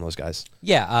latest on those guys?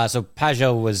 Yeah, so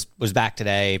Pajot was back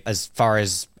today. As far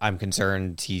as I'm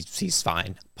concerned, he's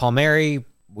fine. Palmieri,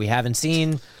 we haven't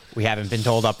seen. We haven't been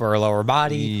told upper or lower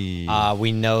body.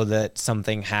 We know that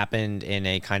something happened in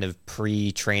a kind of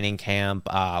pre-training camp,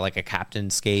 like a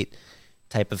captain skate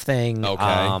type of thing.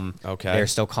 Okay. They're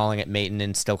still calling it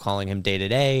maintenance, still calling him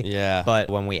day-to-day. Yeah. But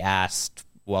when we asked,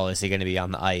 well, is he going to be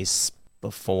on the ice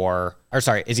is he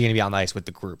going to be on the ice with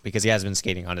the group? Because he has been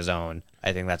skating on his own.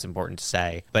 I think that's important to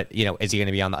say. But, is he going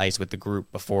to be on the ice with the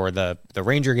group before the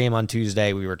Ranger game on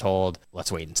Tuesday? We were told,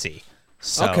 let's wait and see.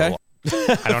 So, okay.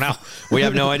 I don't know. We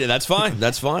have no idea. That's fine.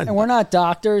 And we're not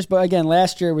doctors, but again,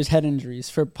 last year was head injuries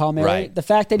for Palmieri. Right. The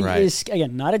fact that he is,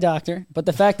 again, not a doctor, but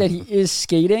the fact that he is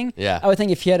skating, I would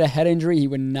think if he had a head injury, he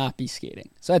would not be skating.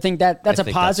 So I think that's a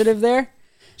positive there.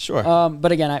 Sure.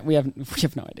 But again, we have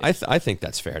no idea. I think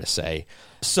that's fair to say.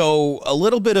 So a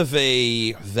little bit of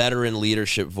a veteran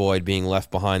leadership void being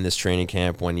left behind this training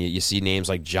camp when you see names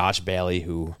like Josh Bailey,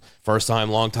 who first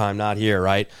time, long time not here,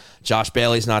 right? Josh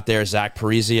Bailey's not there. Zach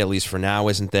Parise, at least for now,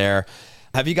 isn't there.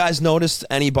 Have you guys noticed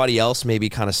anybody else maybe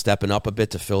kind of stepping up a bit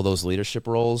to fill those leadership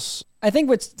roles? I think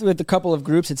with a couple of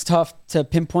groups, it's tough to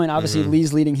pinpoint. Obviously,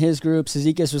 Lee's leading his group.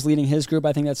 Cizikas was leading his group.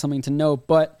 I think that's something to note.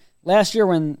 But last year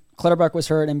when Clutterbuck was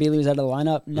hurt and Bailey was out of the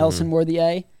lineup, Nelson wore the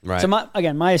A. Right. So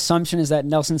my assumption is that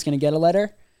Nelson's going to get a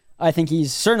letter. I think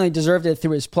he's certainly deserved it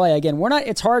through his play. Again,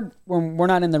 it's hard when we're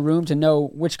not in the room to know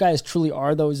which guys truly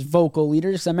are those vocal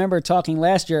leaders. I remember talking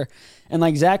last year, and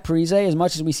like Zach Parise, as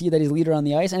much as we see that he's a leader on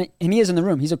the ice, and he is in the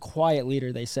room. He's a quiet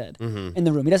leader, they said, in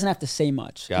the room. He doesn't have to say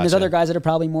much. Gotcha. And there's other guys that are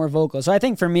probably more vocal. So I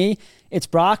think for me, it's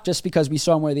Brock, just because we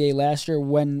saw him wear the A last year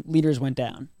when leaders went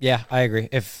down. Yeah, I agree.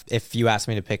 If you asked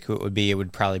me to pick who it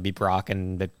would probably be Brock,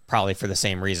 and probably for the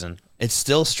same reason. It's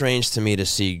still strange to me to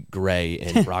see gray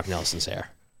in Brock Nelson's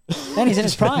hair. And he's in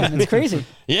his prime. It's crazy.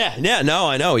 Yeah, no,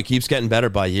 I know. He keeps getting better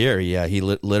by year. Yeah, he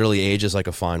literally ages like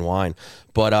a fine wine.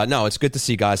 But no, it's good to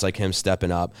see guys like him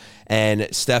stepping up.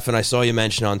 And Stefan, I saw you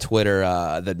mention on Twitter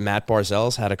that Matt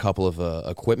Barzell's had a couple of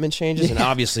equipment changes, and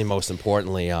obviously, most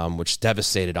importantly, which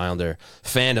devastated Islander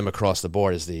fandom across the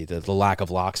board, is the lack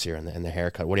of locks here and the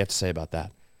haircut. What do you have to say about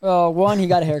that? Well, one, he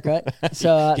got a haircut.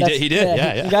 So he did.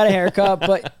 Yeah. He got a haircut.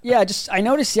 But yeah, I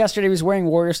noticed yesterday he was wearing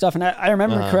Warrior stuff, and I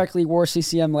remember correctly wore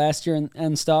CCM last year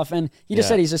and stuff. And he just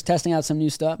said he's just testing out some new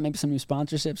stuff, maybe some new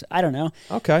sponsorships. I don't know.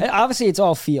 Okay. Obviously, it's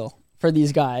all feel for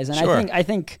these guys, and sure. I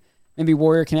think maybe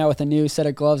Warrior came out with a new set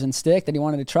of gloves and stick that he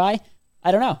wanted to try.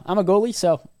 I don't know. I'm a goalie,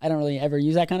 so I don't really ever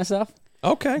use that kind of stuff.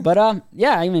 Okay. But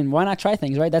yeah, I mean, why not try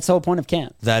things, right? That's the whole point of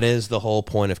camp. That is the whole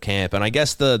point of camp. And I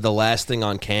guess the last thing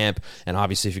on camp, and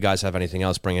obviously if you guys have anything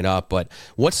else, bring it up, but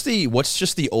what's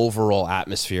just the overall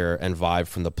atmosphere and vibe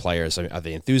from the players? Are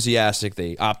they enthusiastic,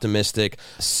 they optimistic,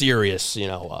 serious,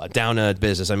 down to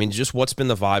business? I mean, just what's been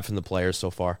the vibe from the players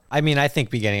so far? I mean, I think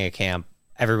beginning of camp,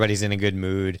 everybody's in a good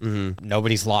mood. Mm-hmm.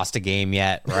 Nobody's lost a game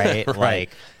yet, right? right.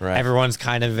 Everyone's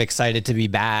kind of excited to be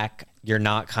back. You're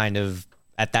not kind of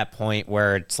at that point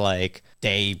where it's like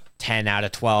day 10 out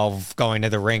of 12 going to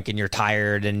the rink and you're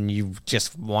tired and you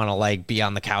just want to be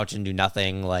on the couch and do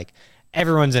nothing. Like,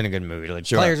 everyone's in a good mood. Like,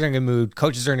 sure. Players are in a good mood.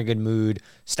 Coaches are in a good mood.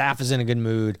 Staff is in a good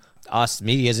mood. Us,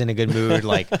 media's in a good mood.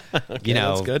 Like,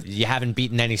 that's good. You haven't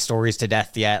beaten any stories to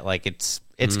death yet. Like, it's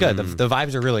good. The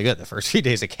vibes are really good the first few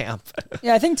days of camp.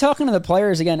 Yeah, I think talking to the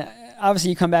players again,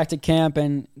 obviously you come back to camp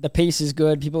and the pace is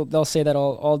good. They'll say that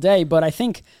all day, but I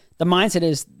think the mindset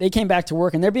is they came back to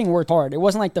work and they're being worked hard. It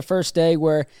wasn't like the first day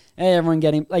where everyone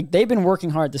they've been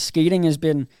working hard. The skating has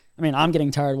been, I'm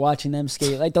getting tired watching them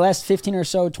skate. Like, the last 15 or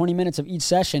so, 20 minutes of each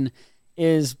session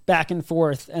is back and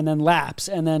forth and then laps.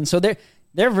 And then, so they're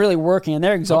really working and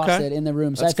they're exhausted in the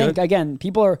room. So I think, again,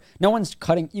 no one's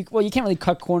cutting. You can't really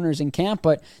cut corners in camp,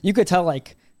 but you could tell hey,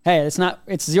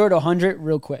 it's 0 to 100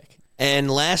 real quick.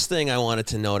 And last thing I wanted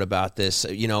to note about this,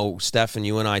 Stefan,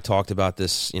 you and I talked about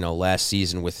this, last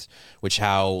season with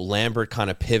how Lambert kind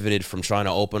of pivoted from trying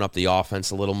to open up the offense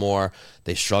a little more.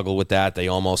 They struggled with that. They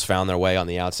almost found their way on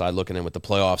the outside looking in with the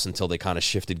playoffs until they kind of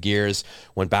shifted gears,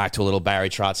 went back to a little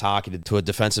Barry Trotz hockey, to a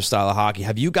defensive style of hockey.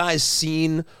 Have you guys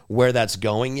seen where that's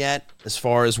going yet as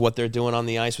far as what they're doing on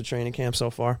the ice with training camp so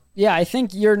far? Yeah, I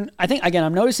think again,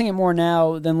 I'm noticing it more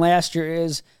now than last year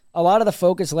is a lot of the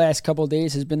focus last couple of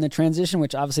days has been the transition,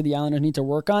 which obviously the Islanders need to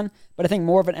work on, but I think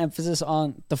more of an emphasis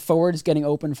on the forwards getting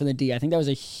open for the D. I think that was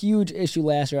a huge issue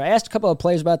last year. I asked a couple of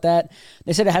players about that.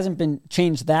 They said it hasn't been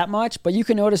changed that much, but you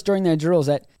can notice during their drills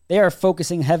that they are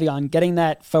focusing heavy on getting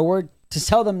that forward to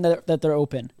tell them that they're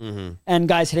open. Mm-hmm. And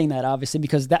guys hitting that, obviously,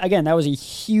 because that was a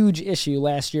huge issue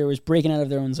last year, was breaking out of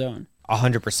their own zone.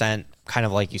 100%, kind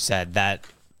of like you said, that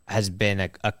has been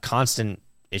a constant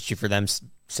issue for them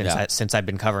since I've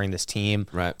been covering this team.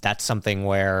 Right. That's something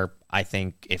where I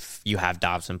think if you have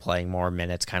Dobson playing more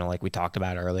minutes, kind of like we talked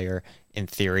about earlier, in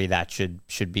theory that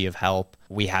should be of help.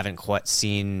 We haven't quite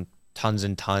seen tons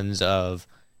and tons of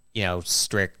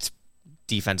strict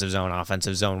defensive zone,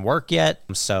 offensive zone work yet.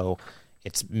 So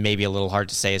it's maybe a little hard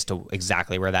to say as to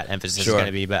exactly where that emphasis is going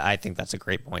to be, but I think that's a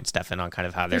great point, Stefan, on kind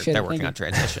of how they're working on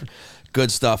transition.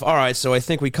 Good stuff. All right, so I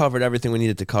think we covered everything we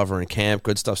needed to cover in camp.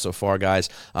 Good stuff so far, guys.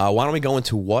 Why don't we go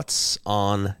into what's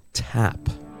on tap?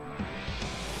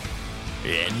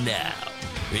 And now,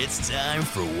 it's time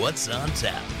for What's on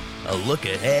Tap, a look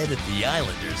ahead at the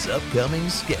Islanders' upcoming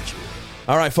schedule.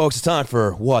 All right, folks, it's time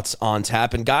for What's on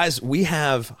Tap. And guys, we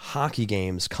have hockey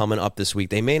games coming up this week.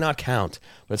 They may not count,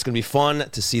 but it's going to be fun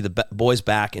to see the boys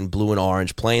back in blue and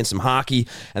orange playing some hockey.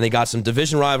 And they got some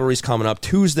division rivalries coming up.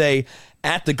 Tuesday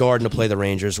at the Garden to play the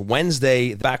Rangers.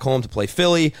 Wednesday, back home to play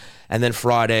Philly. And then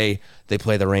Friday, they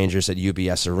play the Rangers at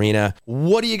UBS Arena.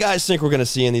 What do you guys think we're going to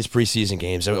see in these preseason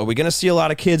games? Are we going to see a lot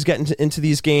of kids getting into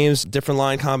these games, different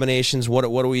line combinations? What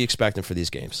are we expecting for these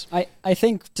games? I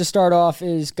think to start off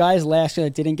is guys last year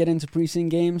that didn't get into preseason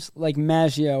games, like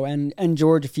Maggio and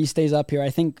George, if he stays up here.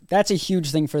 I think that's a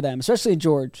huge thing for them, especially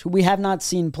George, who we have not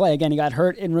seen play. Again, he got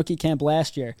hurt in rookie camp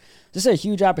last year. This is a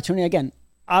huge opportunity. Again,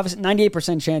 obviously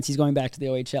 98% chance he's going back to the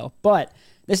OHL. But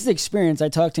this is experience. I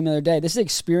talked to him the other day. This is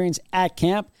experience at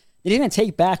camp that he's going to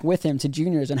take back with him to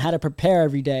juniors and how to prepare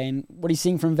every day and what he's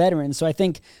seeing from veterans. So I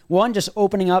think, one, just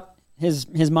opening up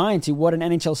his mind to what an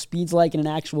NHL speed's like in an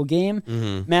actual game.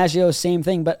 Mm-hmm. Maggio, same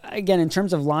thing. But again, in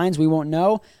terms of lines, we won't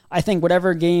know. I think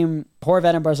whatever game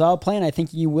Horvat and Barzal playing, I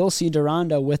think you will see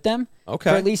Durando with them for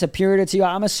at least a period or two.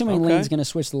 I'm assuming Lane's going to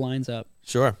switch the lines up.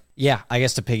 Sure. Yeah, I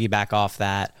guess to piggyback off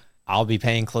that, I'll be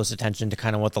paying close attention to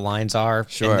kind of what the lines are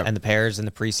and the pairs in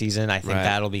the preseason. I think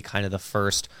that'll be kind of the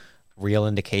first real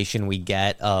indication we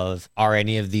get of, are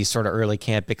any of these sort of early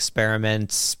camp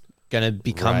experiments going to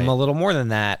become a little more than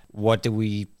that? What do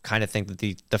we kind of think that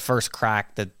the first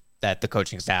crack that the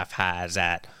coaching staff has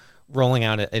at rolling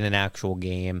out in an actual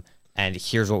game and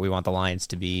here's what we want the Lions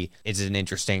to be. It's an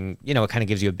interesting, it kind of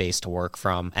gives you a base to work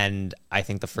from. And I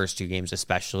think the first 2 games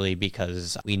especially,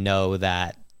 because we know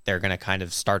that they're going to kind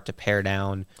of start to pare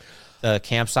down the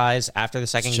camp size after the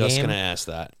second game. Just going to ask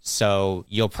that. So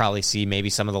you'll probably see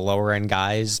maybe some of the lower end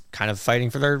guys kind of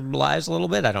fighting for their lives a little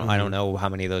bit. I don't know how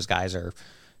many of those guys are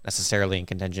necessarily in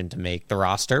contention to make the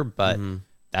roster, but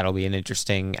that'll be an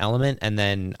interesting element. And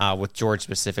then with George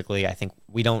specifically, I think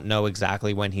we don't know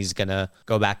exactly when he's going to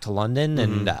go back to London.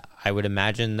 And I would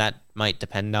imagine that might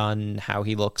depend on how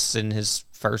he looks in his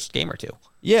first game or 2.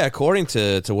 Yeah, according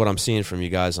to what I'm seeing from you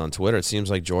guys on Twitter, it seems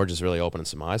like George is really opening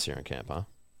some eyes here in camp, huh?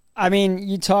 I mean,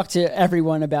 you talk to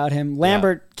everyone about him.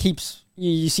 Lambert keeps,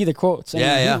 you see the quotes.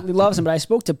 And he loves him. But I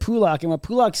spoke to Pulak, and what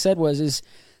Pulak said is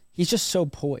he's just so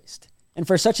poised. And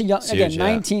for such a young, again,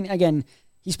 19,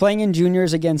 he's playing in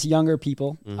juniors against younger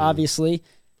people, obviously.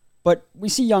 But we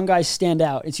see young guys stand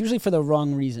out. It's usually for the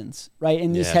wrong reasons, right?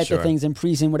 In these type of things, in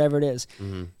preseason, whatever it is.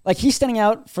 Like, he's standing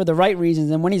out for the right reasons.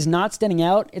 And when he's not standing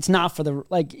out, it's not for the,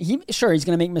 he's going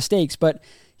to make mistakes, but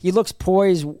he looks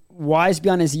poised, wise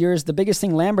beyond his years. The biggest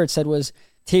thing Lambert said was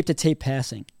tape-to-tape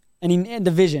passing. And the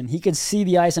vision. He could see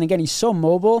the ice. And again, he's so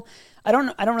mobile. I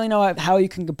don't really know how you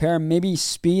can compare him. Maybe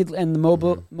speed and the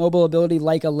mobile ability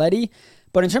like a Letty.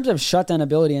 But in terms of shutdown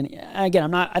ability, and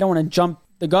again, I don't want to jump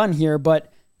the gun here,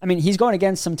 but I mean, he's going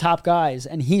against some top guys,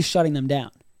 and he's shutting them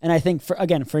down. And I think, for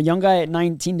a young guy at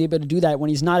 19 to be able to do that when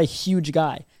he's not a huge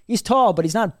guy. He's tall, but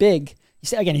he's not big.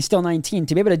 He's still 19.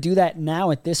 To be able to do that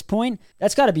now at this point,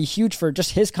 that's got to be huge for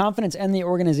just his confidence and the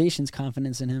organization's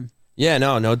confidence in him. Yeah,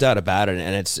 no doubt about it.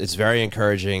 And it's very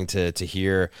encouraging to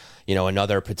hear,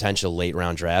 another potential late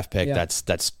round draft pick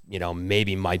that's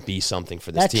maybe might be something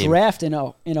for this team. That draft in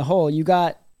a whole, you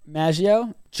got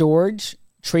Maggio, George,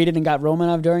 traded and got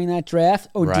Romanov during that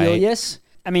draft, Odelius. Right.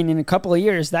 I mean, in a couple of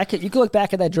years, you could look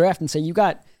back at that draft and say you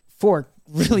got 4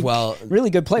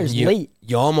 really good players late.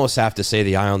 You almost have to say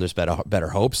the Islanders better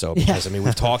hope so, because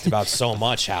we've talked about so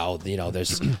much how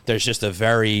there's just a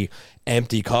very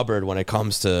empty cupboard when it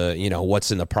comes to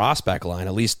what's in the prospect line.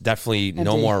 At least definitely empty.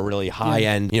 No more really high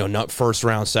end not first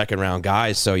round, second round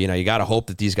guys. So you got to hope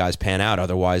that these guys pan out.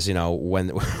 Otherwise,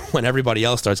 when everybody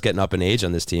else starts getting up in age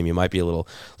on this team, you might be a little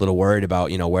worried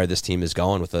about where this team is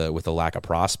going with a lack of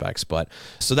prospects. But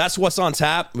so that's what's on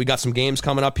tap. We got some games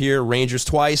coming up here. Rangers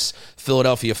twice,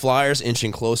 Philadelphia Flyers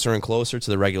inching closer and closer to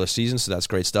the regular season. So that's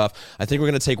great stuff. I think we're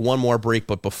going to take one more break,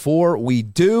 but before we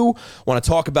do, want to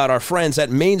talk about our friends at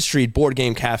Main Street Board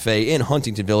Game Cafe in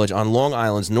Huntington Village on Long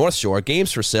Island's North Shore.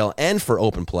 Games for sale and for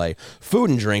open play. Food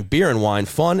and drink, beer and wine,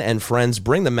 fun and friends.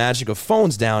 Bring the magic of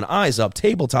phones down, eyes up,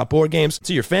 tabletop board games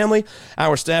to your family.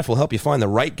 Our staff will help you find the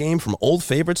right game, from old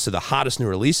favorites to the hottest new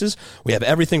releases. We have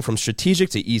everything from strategic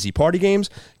to easy party games.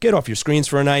 Get off your screens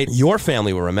for a night your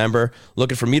family will remember.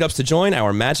 Looking for meetups to join?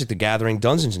 Our Magic the Gathering,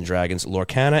 Dungeons & Dragons,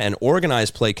 Lorcana, and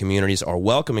organized play communities are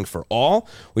welcoming for all.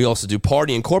 We also do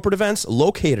party and corporate events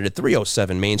located at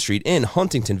 307 Main Street in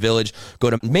Huntington Village.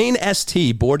 Go to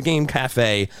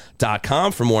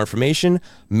mainstboardgamecafe.com for more information.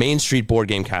 Main Street Board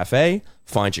Game Cafe.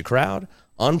 Find your crowd.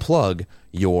 Unplug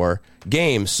your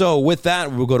game. So with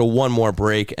that, we'll go to one more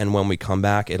break, and when we come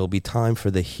back, it'll be time for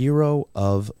the Hero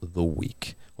of the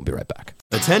Week. We'll be right back.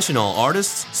 Attention all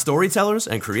artists, storytellers,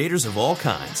 and creators of all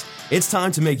kinds. It's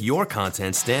time to make your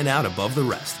content stand out above the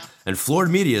rest. And Floored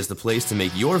Media is the place to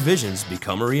make your visions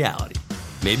become a reality.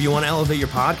 Maybe you want to elevate your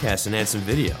podcast and add some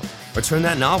video, or turn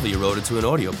that novel you wrote into an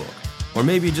audiobook. Or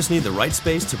maybe you just need the right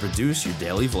space to produce your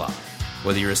daily vlog.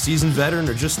 Whether you're a seasoned veteran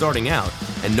or just starting out,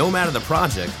 and no matter the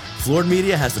project, Floored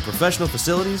Media has the professional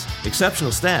facilities,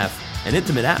 exceptional staff, and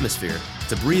intimate atmosphere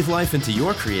to breathe life into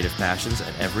your creative passions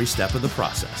at every step of the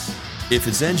process. If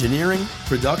it's engineering,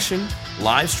 production,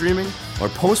 live streaming, or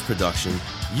post-production,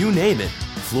 you name it,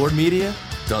 Floored Media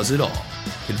does it all.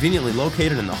 Conveniently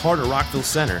located in the heart of Rockville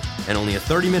Center and only a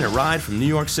 30-minute ride from New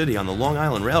York City on the Long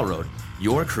Island Railroad,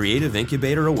 your creative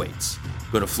incubator awaits.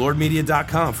 Go to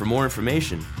flooredmedia.com for more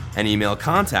information and email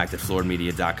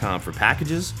contact@flooredmedia.com for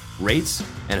packages, rates,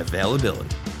 and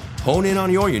availability. Hone in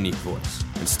on your unique voice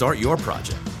and start your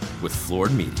project with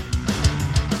Floored Media.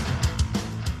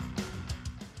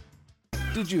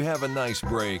 Did you have a nice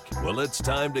break? Well, it's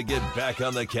time to get back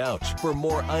on the couch for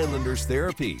more Islanders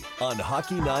therapy on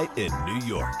Hockey Night in New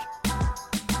York.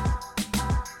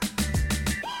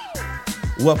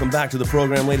 Welcome back to the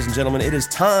program, ladies and gentlemen. It is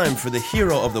time for the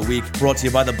Hero of the Week, brought to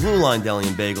you by the Blue Line Deli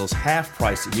and Bagels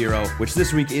half-price hero, which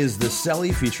this week is the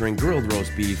Selly, featuring grilled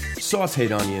roast beef,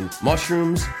 sauteed onion,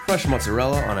 mushrooms, fresh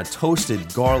mozzarella on a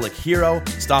toasted garlic hero.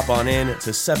 Stop on in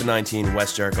to 719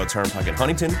 West Jericho Turnpike in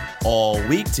Huntington all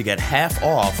week to get half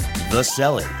off the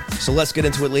Selly. So let's get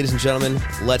into it, ladies and gentlemen.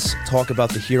 Let's talk about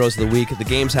the heroes of the week. The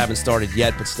games haven't started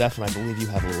yet, but Stefan, I believe you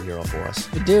have a little hero for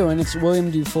us. I do, and it's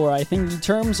William Dufour. I think in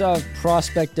terms of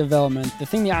prospect development, the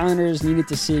thing the Islanders needed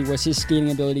to see was his skating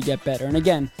ability get better. And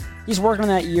again, he's working on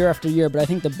that year after year, but I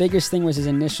think the biggest thing was his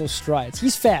initial strides.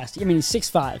 He's fast. I mean, he's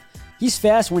 6'5". He's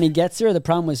fast when he gets there. The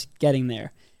problem was getting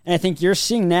there. And I think you're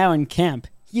seeing now in camp,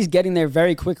 he's getting there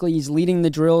very quickly. He's leading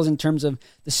the drills in terms of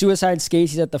the suicide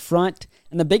skates. He's at the front.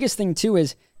 And the biggest thing, too,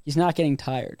 is he's not getting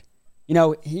tired. You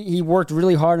know, he worked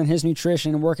really hard on his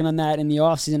nutrition and working on that in the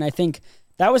offseason. I think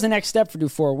that was the next step for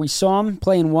Dufour. We saw him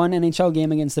play in one NHL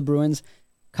game against the Bruins.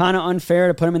 Kind of unfair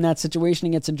to put him in that situation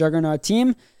against a juggernaut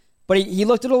team. But he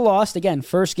looked at a loss, again,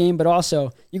 first game, but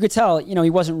also you could tell, he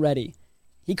wasn't ready.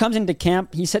 He comes into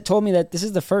camp. He told me that this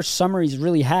is the first summer he's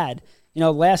really had.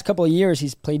 Last couple of years,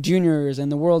 he's played juniors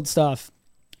and the world stuff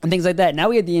and things like that. Now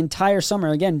we had the entire summer.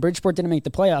 Again, Bridgeport didn't make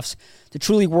the playoffs to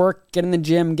truly work, get in the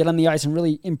gym, get on the ice, and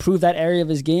really improve that area of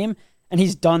his game. And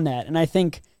he's done that. And I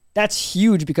think that's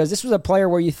huge because this was a player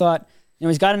where you thought,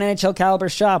 he's got an NHL caliber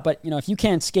shot, but, if you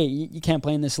can't skate, you can't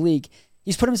play in this league.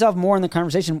 He's put himself more in the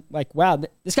conversation like, wow,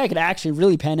 this guy could actually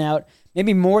really pan out,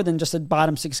 maybe more than just a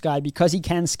bottom six guy because he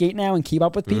can skate now and keep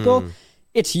up with people.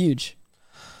 It's huge.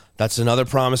 That's another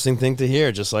promising thing to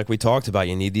hear. Just like we talked about,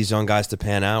 you need these young guys to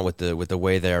pan out with the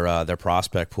way their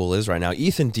prospect pool is right now.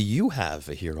 Ethan, do you have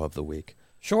a hero of the week?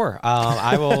 Sure.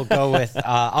 I will go with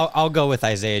I'll go with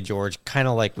Isaiah George. Kind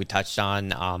of like we touched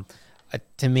on.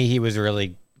 To me, he was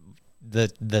really the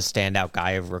standout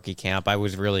guy of rookie camp. I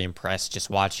was really impressed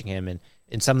just watching him and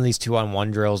in some of these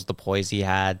 2-on-1 drills, the poise he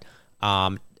had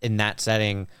in that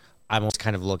setting. I'm almost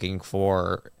kind of looking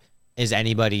for, is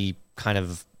anybody kind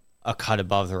of a cut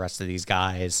above the rest of these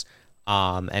guys?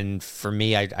 And for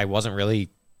me, I wasn't really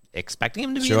expecting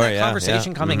him to be in that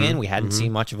conversation coming in. We hadn't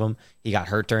seen much of him. He got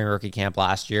hurt during rookie camp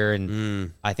last year,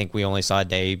 and I think we only saw a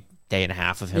day and a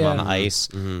half of him on the ice.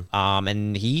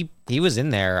 And he was in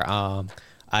there.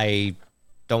 I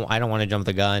don't want to jump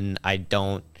the gun. I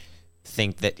don't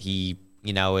think that he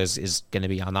is going to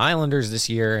be on the Islanders this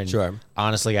year. And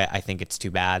honestly, I think it's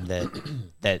too bad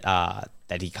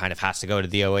that he kind of has to go to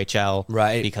the OHL,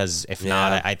 right? Because if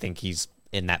not, I think he's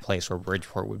in that place where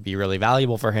Bridgeport would be really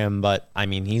valuable for him. But I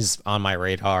mean, he's on my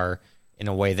radar in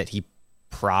a way that he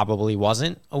probably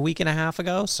wasn't a week and a half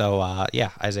ago. So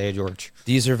Isaiah George.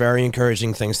 These are very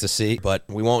encouraging things to see, but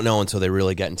we won't know until they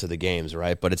really get into the games,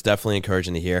 right? But it's definitely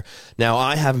encouraging to hear. Now,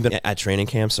 I haven't been at training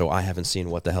camp, so I haven't seen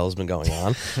what the hell has been going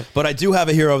on. But I do have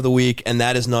a hero of the week, and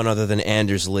that is none other than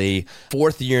Anders Lee.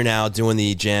 4th year now doing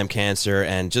the Jam Cancer,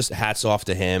 and just hats off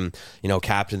to him,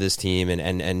 captain this team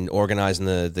and organizing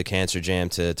the Cancer Jam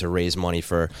to raise money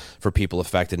for people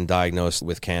affected and diagnosed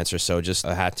with cancer. So just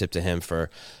a hat tip to him for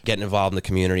getting involved in the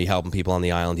community, helping people on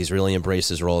the island. He's really embraced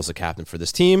his role as a captain for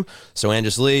this team. So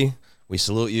Anders Lee, we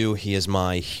salute you. He is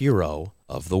my hero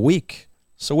of the week.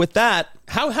 So with that,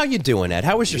 how you doing, Ed?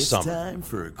 How was your summer? Time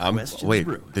for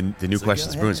the new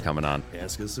Questions Bruins coming on.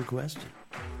 Ask us a question.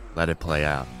 Let it play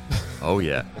out. Oh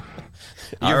yeah.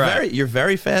 You're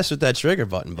very fast with that trigger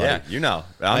button, buddy. Yeah,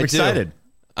 I'm excited.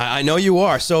 I know you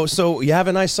are. So you have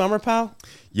a nice summer, pal?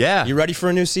 Yeah. You ready for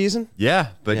a new season? Yeah,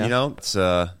 but it's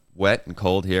wet and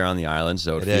cold here on the island,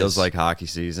 so it feels like hockey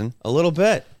season. A little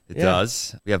bit. It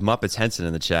does. We have Muppets Henson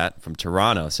in the chat from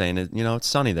Toronto saying it's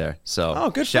sunny there. So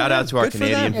good shout out to our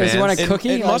Canadian fans. Does he want a cookie?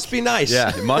 It must be nice.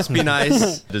 Yeah, it must be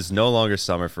nice. It is no longer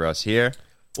summer for us here.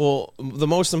 Well, the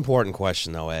most important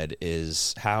question, though, Ed,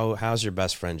 is how's your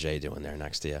best friend Jay doing there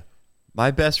next to you? My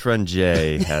best friend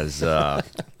Jay has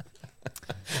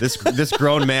this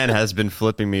grown man has been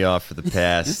flipping me off for the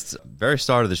past very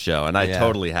start of the show, and I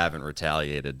totally haven't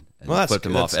retaliated. And flipped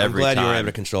him off every time. I'm glad you were able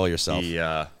to control yourself. He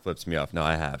flips me off. No,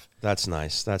 I have. That's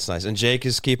nice. And Jake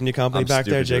is keeping you company back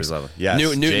there. Jake's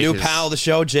yes, new pal of the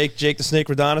show. Jake the Snake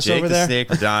Radonis over there. Jake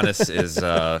the Snake Radonis is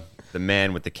the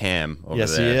man with the cam over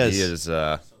there. Yes, he is. He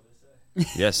is.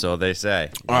 Yes, so they say.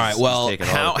 All right. Well,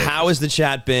 how has the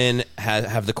chat been?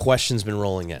 Have the questions been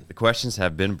rolling in? The questions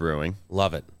have been brewing.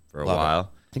 Love it for a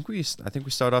while. I think we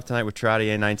start off tonight with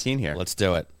Troutier 19 here. Let's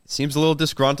do it. Seems a little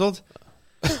disgruntled.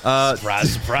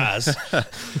 Surprise.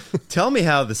 Tell me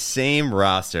how the same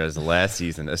roster as the last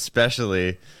season, especially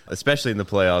in the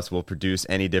playoffs, will produce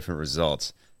any different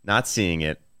results. Not seeing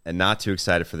it and not too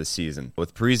excited for the season.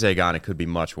 With Parise gone, it could be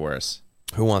much worse.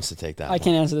 Who wants to take that? I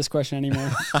can't answer this question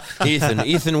anymore.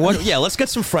 Ethan, what? Yeah, let's get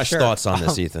some fresh thoughts on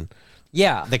this, Ethan.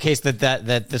 Yeah, the case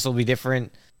that this will be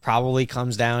different probably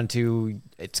comes down to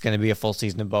it's going to be a full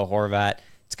season of Bo Horvat.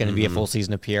 It's going to be a full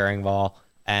season of Pierre Engvall.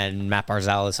 And Matt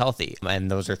Barzal is healthy. And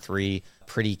those are 3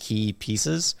 pretty key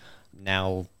pieces.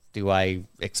 Now, do I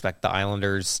expect the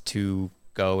Islanders to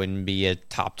go and be a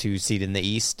top 2 seed in the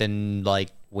East and like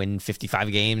win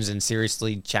 55 games and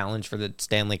seriously challenge for the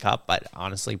Stanley Cup? But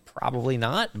honestly, probably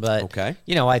not. But Okay.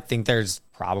 I think there's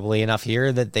probably enough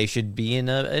here that they should be in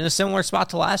a similar spot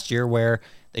to last year, where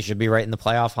they should be right in the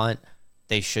playoff hunt.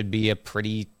 They should be a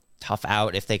pretty tough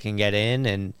out if they can get in,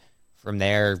 and from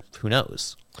there, who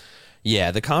knows?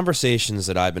 Yeah, the conversations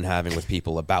that I've been having with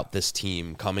people about this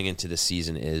team coming into the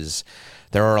season is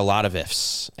there are a lot of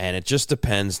ifs, and it just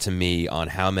depends to me on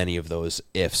how many of those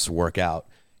ifs work out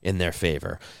in their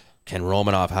favor. Can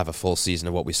Romanov have a full season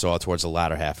of what we saw towards the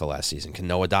latter half of last season? Can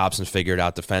Noah Dobson figure it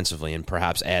out defensively and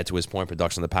perhaps add to his point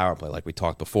production on the power play like we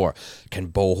talked before? Can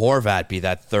Bo Horvat be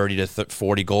that 30 to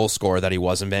 40 goal scorer that he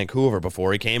was in Vancouver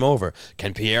before he came over?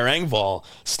 Can Pierre Engvall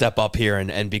step up here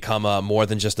and become more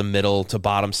than just a middle to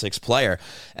bottom 6 player?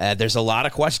 There's a lot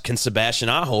of questions. Can Sebastian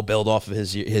Aho build off of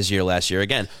his year last year?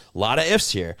 Again, a lot of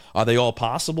ifs here. Are they all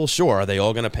possible? Sure. Are they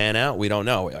all going to pan out? We don't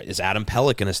know. Is Adam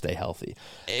Pelech going to stay healthy?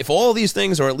 If all these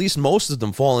things, or at least most of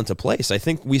them, fall into place, I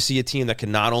think we see a team that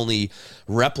can not only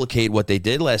replicate what they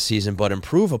did last season, but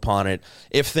improve upon it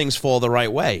if things fall the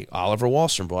right way. Oliver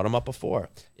Wahlstrom brought him up before.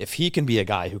 If he can be a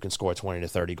guy who can score 20 to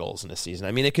 30 goals in this season,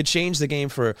 I mean, it could change the game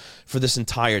for this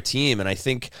entire team. And I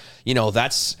think,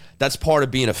 that's part of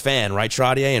being a fan, right,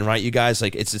 Trottier? And right, you guys,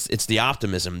 like, it's the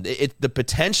optimism. The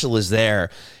potential is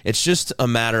there. It's just a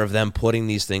matter of them putting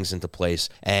these things into place,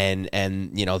 and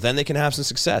then they can have some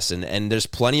success. And there's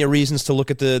plenty of reasons to look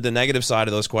at the negative side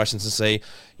of those questions and say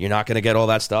you're not going to get all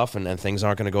that stuff, and things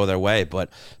aren't going to go their way.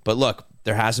 But look,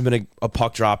 there hasn't been a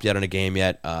puck drop yet in a game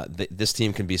yet. This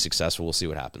team can be successful. We'll see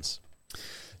what happens.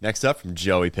 Next up from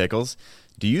Joey Pickles.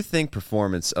 Do you think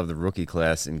performance of the rookie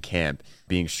class in camp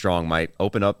being strong might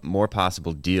open up more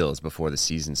possible deals before the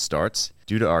season starts?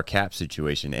 Due to our cap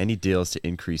situation, any deals to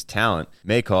increase talent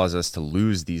may cause us to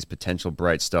lose these potential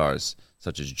bright stars,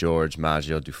 such as George,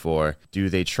 Maggio, Dufour. Do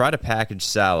they try to package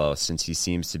Salo since he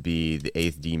seems to be the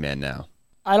 8th D-man now?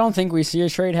 I don't think we see a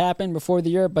trade happen before the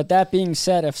year, but that being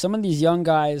said, if some of these young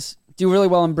guys do really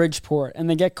well in Bridgeport and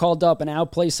they get called up and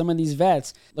outplay some of these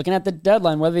vets, looking at the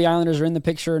deadline, whether the Islanders are in the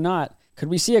picture or not, could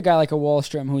we see a guy like a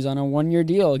Wahlstrom who's on a 1-year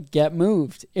deal get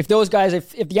moved? If those guys,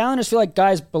 if the Islanders feel like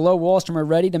guys below Wahlstrom are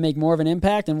ready to make more of an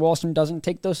impact and Wahlstrom doesn't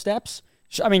take those steps,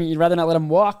 I mean, you'd rather not let him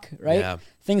walk, right? Yeah.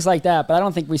 Things like that. But I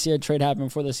don't think we see a trade happen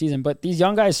before the season. But these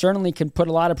young guys certainly can put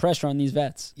a lot of pressure on these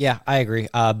vets. Yeah, I agree.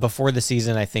 Before the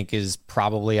season, I think is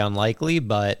probably unlikely,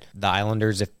 but the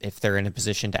Islanders, if they're in a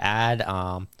position to add,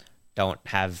 don't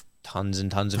have tons and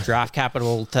tons of draft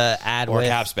capital to add Or with.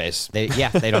 cap space. They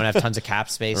don't have tons of cap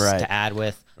space Right. to add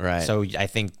with. Right. So I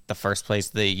think the first place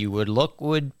that you would look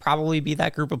would probably be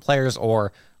that group of players,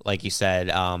 or like you said,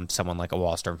 someone like a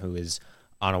Wahlstrom who is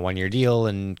on a 1-year deal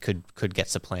and could get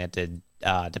supplanted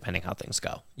depending how things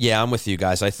go. Yeah, I'm with you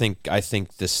guys. I think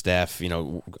this staff,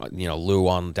 Lou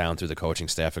on down through the coaching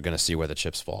staff are going to see where the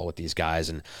chips fall with these guys,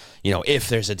 and if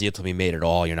there's a deal to be made at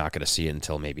all, you're not going to see it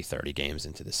until maybe 30 games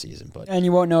into the season. But And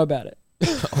you won't know about it.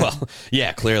 well,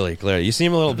 yeah, clearly, you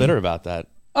seem a little bitter about that.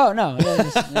 Oh, no. All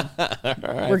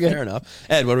right, We're good. fair enough.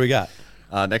 Ed, what do we got?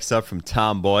 Next up from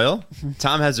Tom Boyle.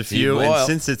 Tom has a few, Boyle. and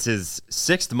since it's his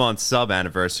 6th-month sub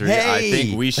anniversary, I Hey!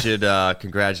 think we should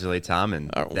congratulate Tom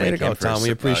and Way to thank go, him for Tom. his We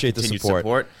appreciate the continued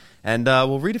support. And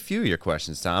we'll read a few of your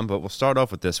questions, Tom, but we'll start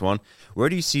off with this one. Where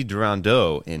do you see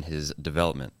Durando in his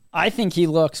development? I think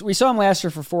we saw him last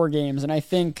year for 4 games, and I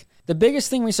think the biggest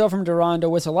thing we saw from Durando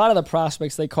with a lot of the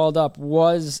prospects they called up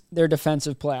was their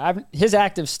defensive play. His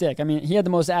active stick. I mean, he had the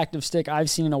most active stick I've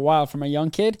seen in a while from a young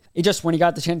kid. It just, when he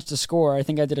got the chance to score, I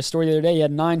think I did a story the other day, he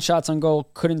had 9 shots on goal,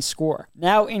 couldn't score.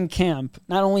 Now in camp,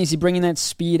 not only is he bringing that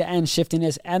speed and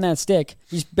shiftiness and that stick,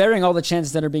 he's burying all the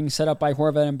chances that are being set up by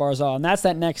Horvat and Barzal, and that's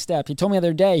that next step. He told me the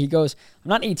other day, he goes, I'm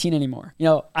not 18 anymore.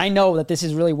 I know that this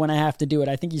is really when I have to do it.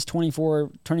 I think he's 24,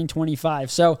 turning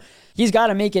 25. So he's got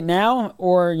to make it now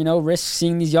or, risk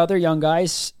seeing these other young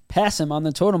guys pass him on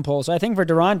the totem pole. So I think for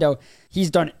Durando, he's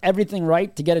done everything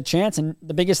right to get a chance. And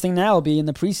the biggest thing now will be in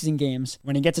the preseason games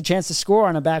when he gets a chance to score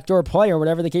on a backdoor play or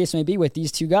whatever the case may be with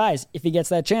these 2 guys. If he gets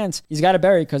that chance, he's got to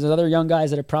bury because there's other young guys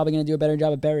that are probably going to do a better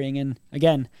job of burying. And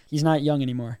again, he's not young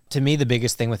anymore. To me, the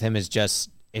biggest thing with him is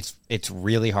just it's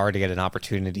really hard to get an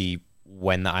opportunity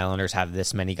when the Islanders have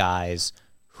this many guys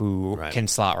who can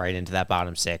slot right into that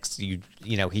bottom 6.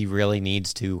 He really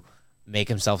needs to make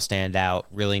himself stand out,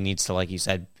 really needs to, like you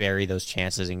said, bury those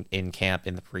chances in camp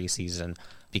in the preseason,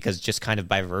 because just kind of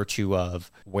by virtue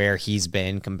of where he's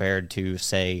been compared to,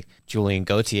 say, Julien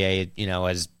Gauthier,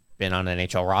 has been on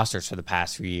NHL rosters for the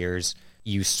past few years,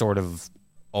 you sort of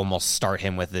almost start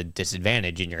him with a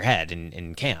disadvantage in your head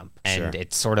in camp. And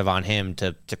it's sort of on him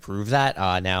to prove that.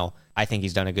 Now, I think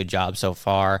he's done a good job so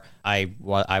far. I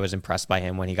was impressed by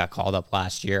him when he got called up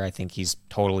last year. I think he's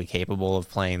totally capable of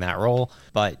playing that role,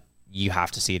 but you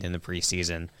have to see it in the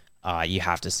preseason. You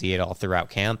have to see it all throughout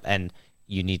camp, and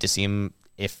you need to see him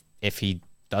if he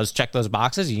does check those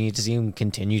boxes. You need to see him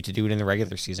continue to do it in the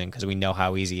regular season, because we know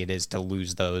how easy it is to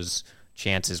lose those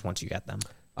chances once you get them.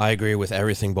 I agree with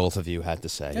everything both of you had to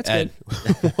say. That's Ed,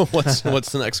 what's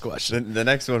the next question? The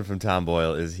next one from Tom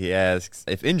Boyle is, he asks,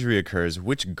 if injury occurs,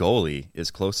 which goalie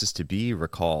is closest to be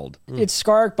recalled? It's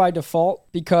Skark by default,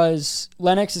 because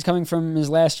Lennox is coming from his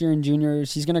last year in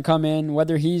juniors. He's going to come in,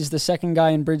 whether he's the second guy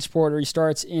in Bridgeport or he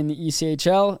starts in the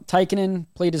ECHL. Tykinen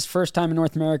played his first time in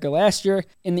North America last year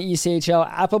in the ECHL.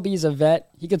 Appleby's a vet.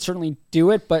 He could certainly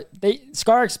do it, but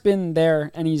Skark's been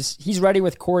there, and he's ready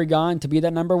with Corey gone to be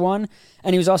that number one.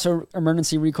 And he was also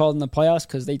emergency recalled in the playoffs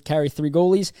because they carry 3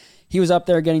 goalies. He was up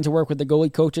there getting to work with the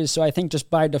goalie coaches, so I think just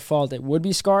by default it would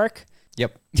be Skark.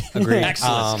 Yep, agreed.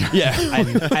 Excellent. Yeah,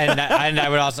 and I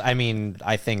would also,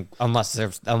 I think unless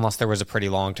there was a pretty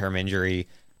long-term injury,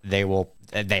 they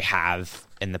have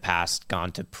in the past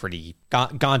gone to pretty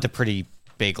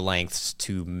big lengths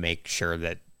to make sure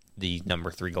that the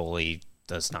number 3 goalie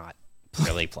does not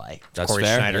really play. That's Corey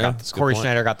fair.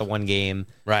 Schneider got the one game.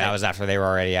 Right. That was after they were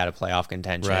already out of playoff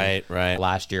contention. Right.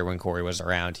 Last year when Corey was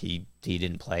around, he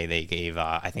didn't play. They gave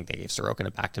I think they gave Sorokin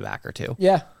a back-to-back or 2.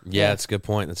 Yeah. That's a good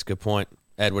point.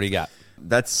 Ed, what do you got?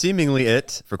 That's seemingly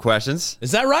it for questions.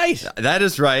 Is that right? That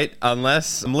is right,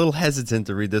 unless I'm a little hesitant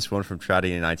to read this one from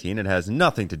Trout19. It has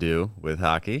nothing to do with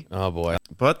hockey. Oh, boy.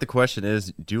 But the question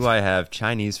is, do I have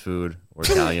Chinese food or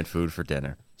Italian food for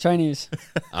dinner? Chinese.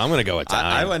 I'm going to go Italian.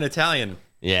 I went Italian.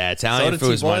 Yeah, Italian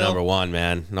food is my number one,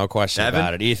 man. No question Evan?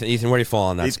 about it. Ethan, where do you fall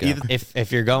on that scale?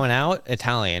 If you're going out,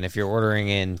 Italian. If you're ordering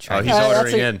in, Chinese. He's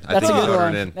ordering in. That's a good one.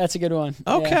 Ordering in. That's a good one.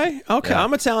 Okay. Yeah.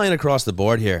 I'm Italian across the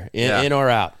board here, in or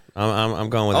out.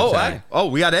 I'm going with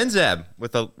Italian. We got Enzab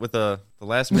with the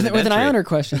last minute With an entry. Islander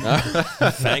question.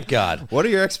 Thank God. What are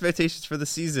your expectations for the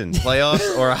season?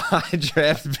 Playoffs or a high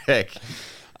draft pick?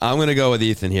 I'm going to go with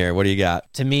Ethan here. What do you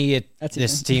got? To me, That's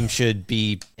this Ethan. team should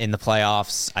be in the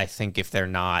playoffs. I think if they're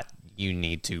not, you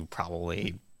need to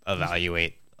probably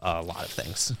evaluate a lot of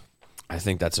things. I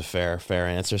think that's a fair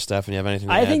answer. Stephen, you have anything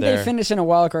to I add think there? they finish in a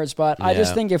wild card spot. I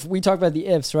just Yeah. think if we talk about the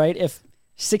ifs, right? If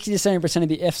 60 to 70% of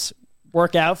the ifs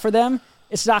work out for them,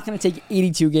 it's not going to take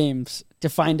 82 games to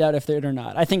find out if they're it or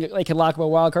not. I think they could lock up a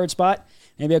wild card spot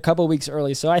maybe a couple weeks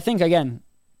early. So I think, again,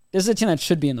 this is a team that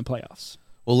should be in the playoffs.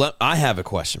 Well, I have a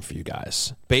question for you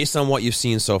guys. Based on what you've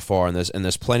seen so far, and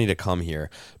there's plenty to come here,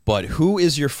 but who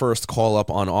is your first call-up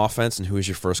on offense and who is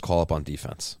your first call-up on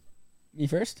defense? Me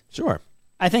first? Sure.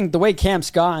 I think the way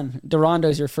camp's gone,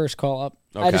 Durando's your first call up.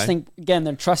 I just think, again,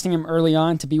 they're trusting him early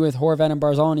on to be with Horvat and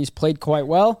Barzal, and he's played quite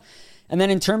well. And then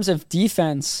in terms of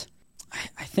defense,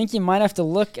 I think you might have to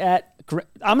look at,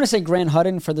 I'm going to say Grant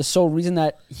Hutton for the sole reason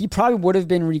that he probably would have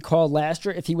been recalled last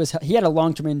year if he had a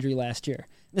long-term injury last year.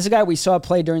 This is a guy we saw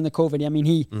play during the COVID. I mean,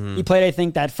 he played, I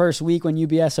think, that first week when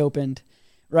UBS opened,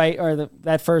 right? Or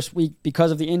that first week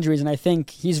because of the injuries. And I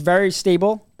think he's very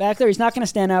stable back there. He's not going to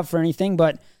stand out for anything,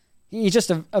 but he's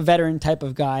just a veteran type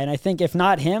of guy. And I think if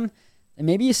not him, then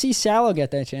maybe you see Salo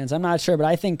get that chance. I'm not sure, but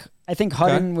I think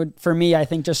Hutton would, for me, I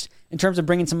think just in terms of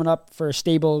bringing someone up for a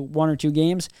stable 1 or 2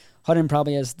 games, Hutton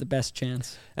probably has the best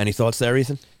chance. Any thoughts there,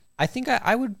 Ethan? I think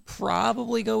I would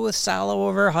probably go with Salo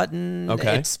over Hutton.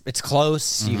 Okay. It's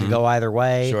close. You can go either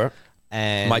way. Sure.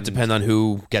 And Might depend on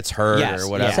who gets hurt Yes, or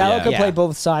whatever. yeah. Salo could play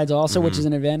both sides also, which is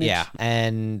an advantage. Yeah,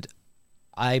 and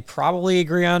I probably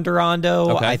agree on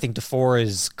Durando. Okay. I think DeFore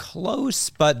is close,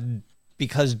 but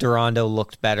because Durando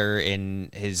looked better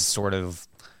in his sort of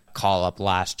call-up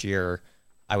last year,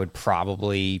 I would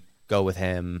probably go with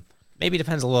him. Maybe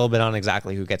depends a little bit on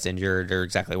exactly who gets injured or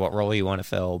exactly what role you want to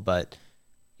fill, but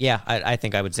yeah, I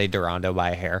think I would say Durando by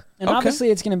a hair. And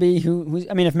obviously it's going to be who's.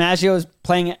 I mean, if Maggio is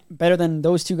playing better than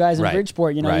those 2 guys in Right.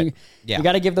 Bridgeport, you know, Right. you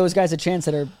got to give those guys a chance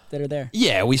that are there.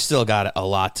 Yeah, we still got a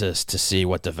lot to see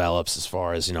what develops as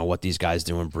far as, what these guys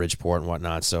do in Bridgeport and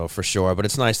whatnot. So for sure, but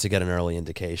it's nice to get an early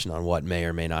indication on what may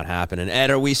or may not happen. And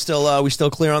Ed, are we still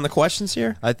clear on the questions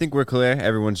here? I think we're clear.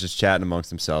 Everyone's just chatting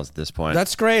amongst themselves at this point.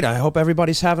 That's great. I hope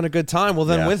everybody's having a good time. Well,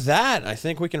 then Yeah. with that, I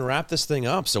think we can wrap this thing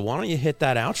up. So why don't you hit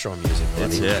that outro music,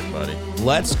 buddy? That's it, buddy.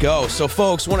 Let's go. So,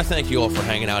 folks, want to thank you all for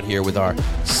hanging out here with our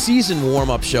season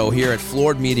warm-up show here at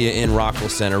Floored Media in Rockville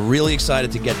Center. Really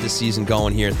excited to get this season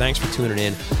going here. Thanks for tuning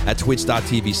in at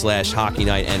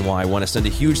twitch.tv/HockeyNightNY. I want to send a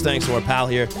huge thanks to our pal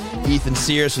here, Ethan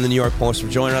Sears from the New York Post, for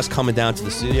joining us, coming down to the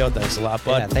studio. Thanks a lot,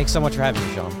 bud. Yeah, thanks so much for having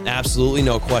me, Sean. Absolutely,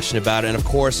 no question about it. And, of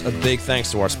course, a big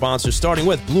thanks to our sponsors, starting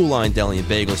with Blue Line Deli and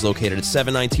Bagels, located at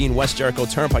 719 West Jericho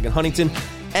Turnpike in Huntington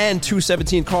and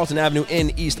 217 Carlton Avenue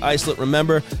in East Islip.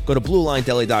 Remember, go to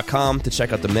BlueLineDeli.com to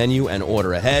check out the menu and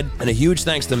order ahead. And a huge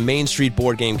thanks to Main Street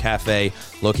Board Game Cafe,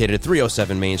 located at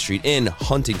 307 Main Street in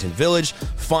Huntington Village.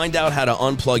 Find out how to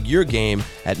unplug your game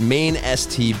at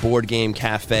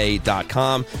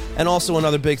mainstboardgamecafe.com. And also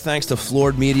another big thanks to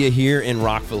Floored Media here in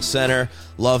Rockville Center.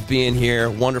 Love being here.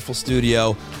 Wonderful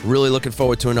studio. Really looking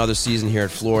forward to another season here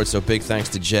at Floored. So big thanks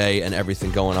to Jay and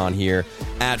everything going on here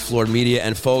at Floored Media.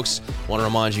 And folks, want to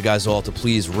remind you guys all to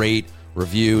please rate,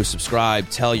 review, subscribe,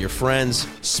 tell your friends,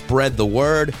 spread the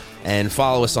word, and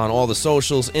follow us on all the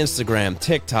socials, Instagram,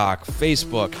 TikTok,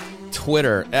 Facebook,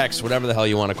 Twitter, X, whatever the hell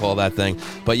you want to call that thing.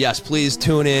 But yes, please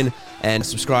tune in and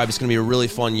subscribe. It's going to be a really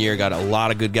fun year. Got a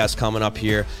lot of good guests coming up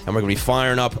here, and we're going to be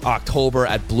firing up October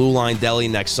at Blue Line Deli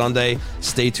next Sunday.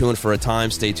 Stay tuned for a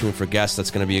time. Stay tuned for guests. That's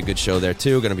going to be a good show there,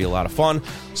 too. Going to be a lot of fun.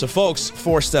 So, folks,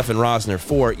 for Stefan Rosner,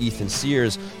 for Ethan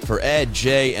Sears, for Ed,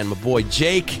 Jay, and my boy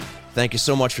Jake, thank you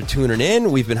so much for tuning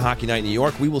in. We've been Hockey Night in New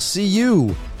York. We will see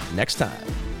you next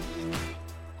time.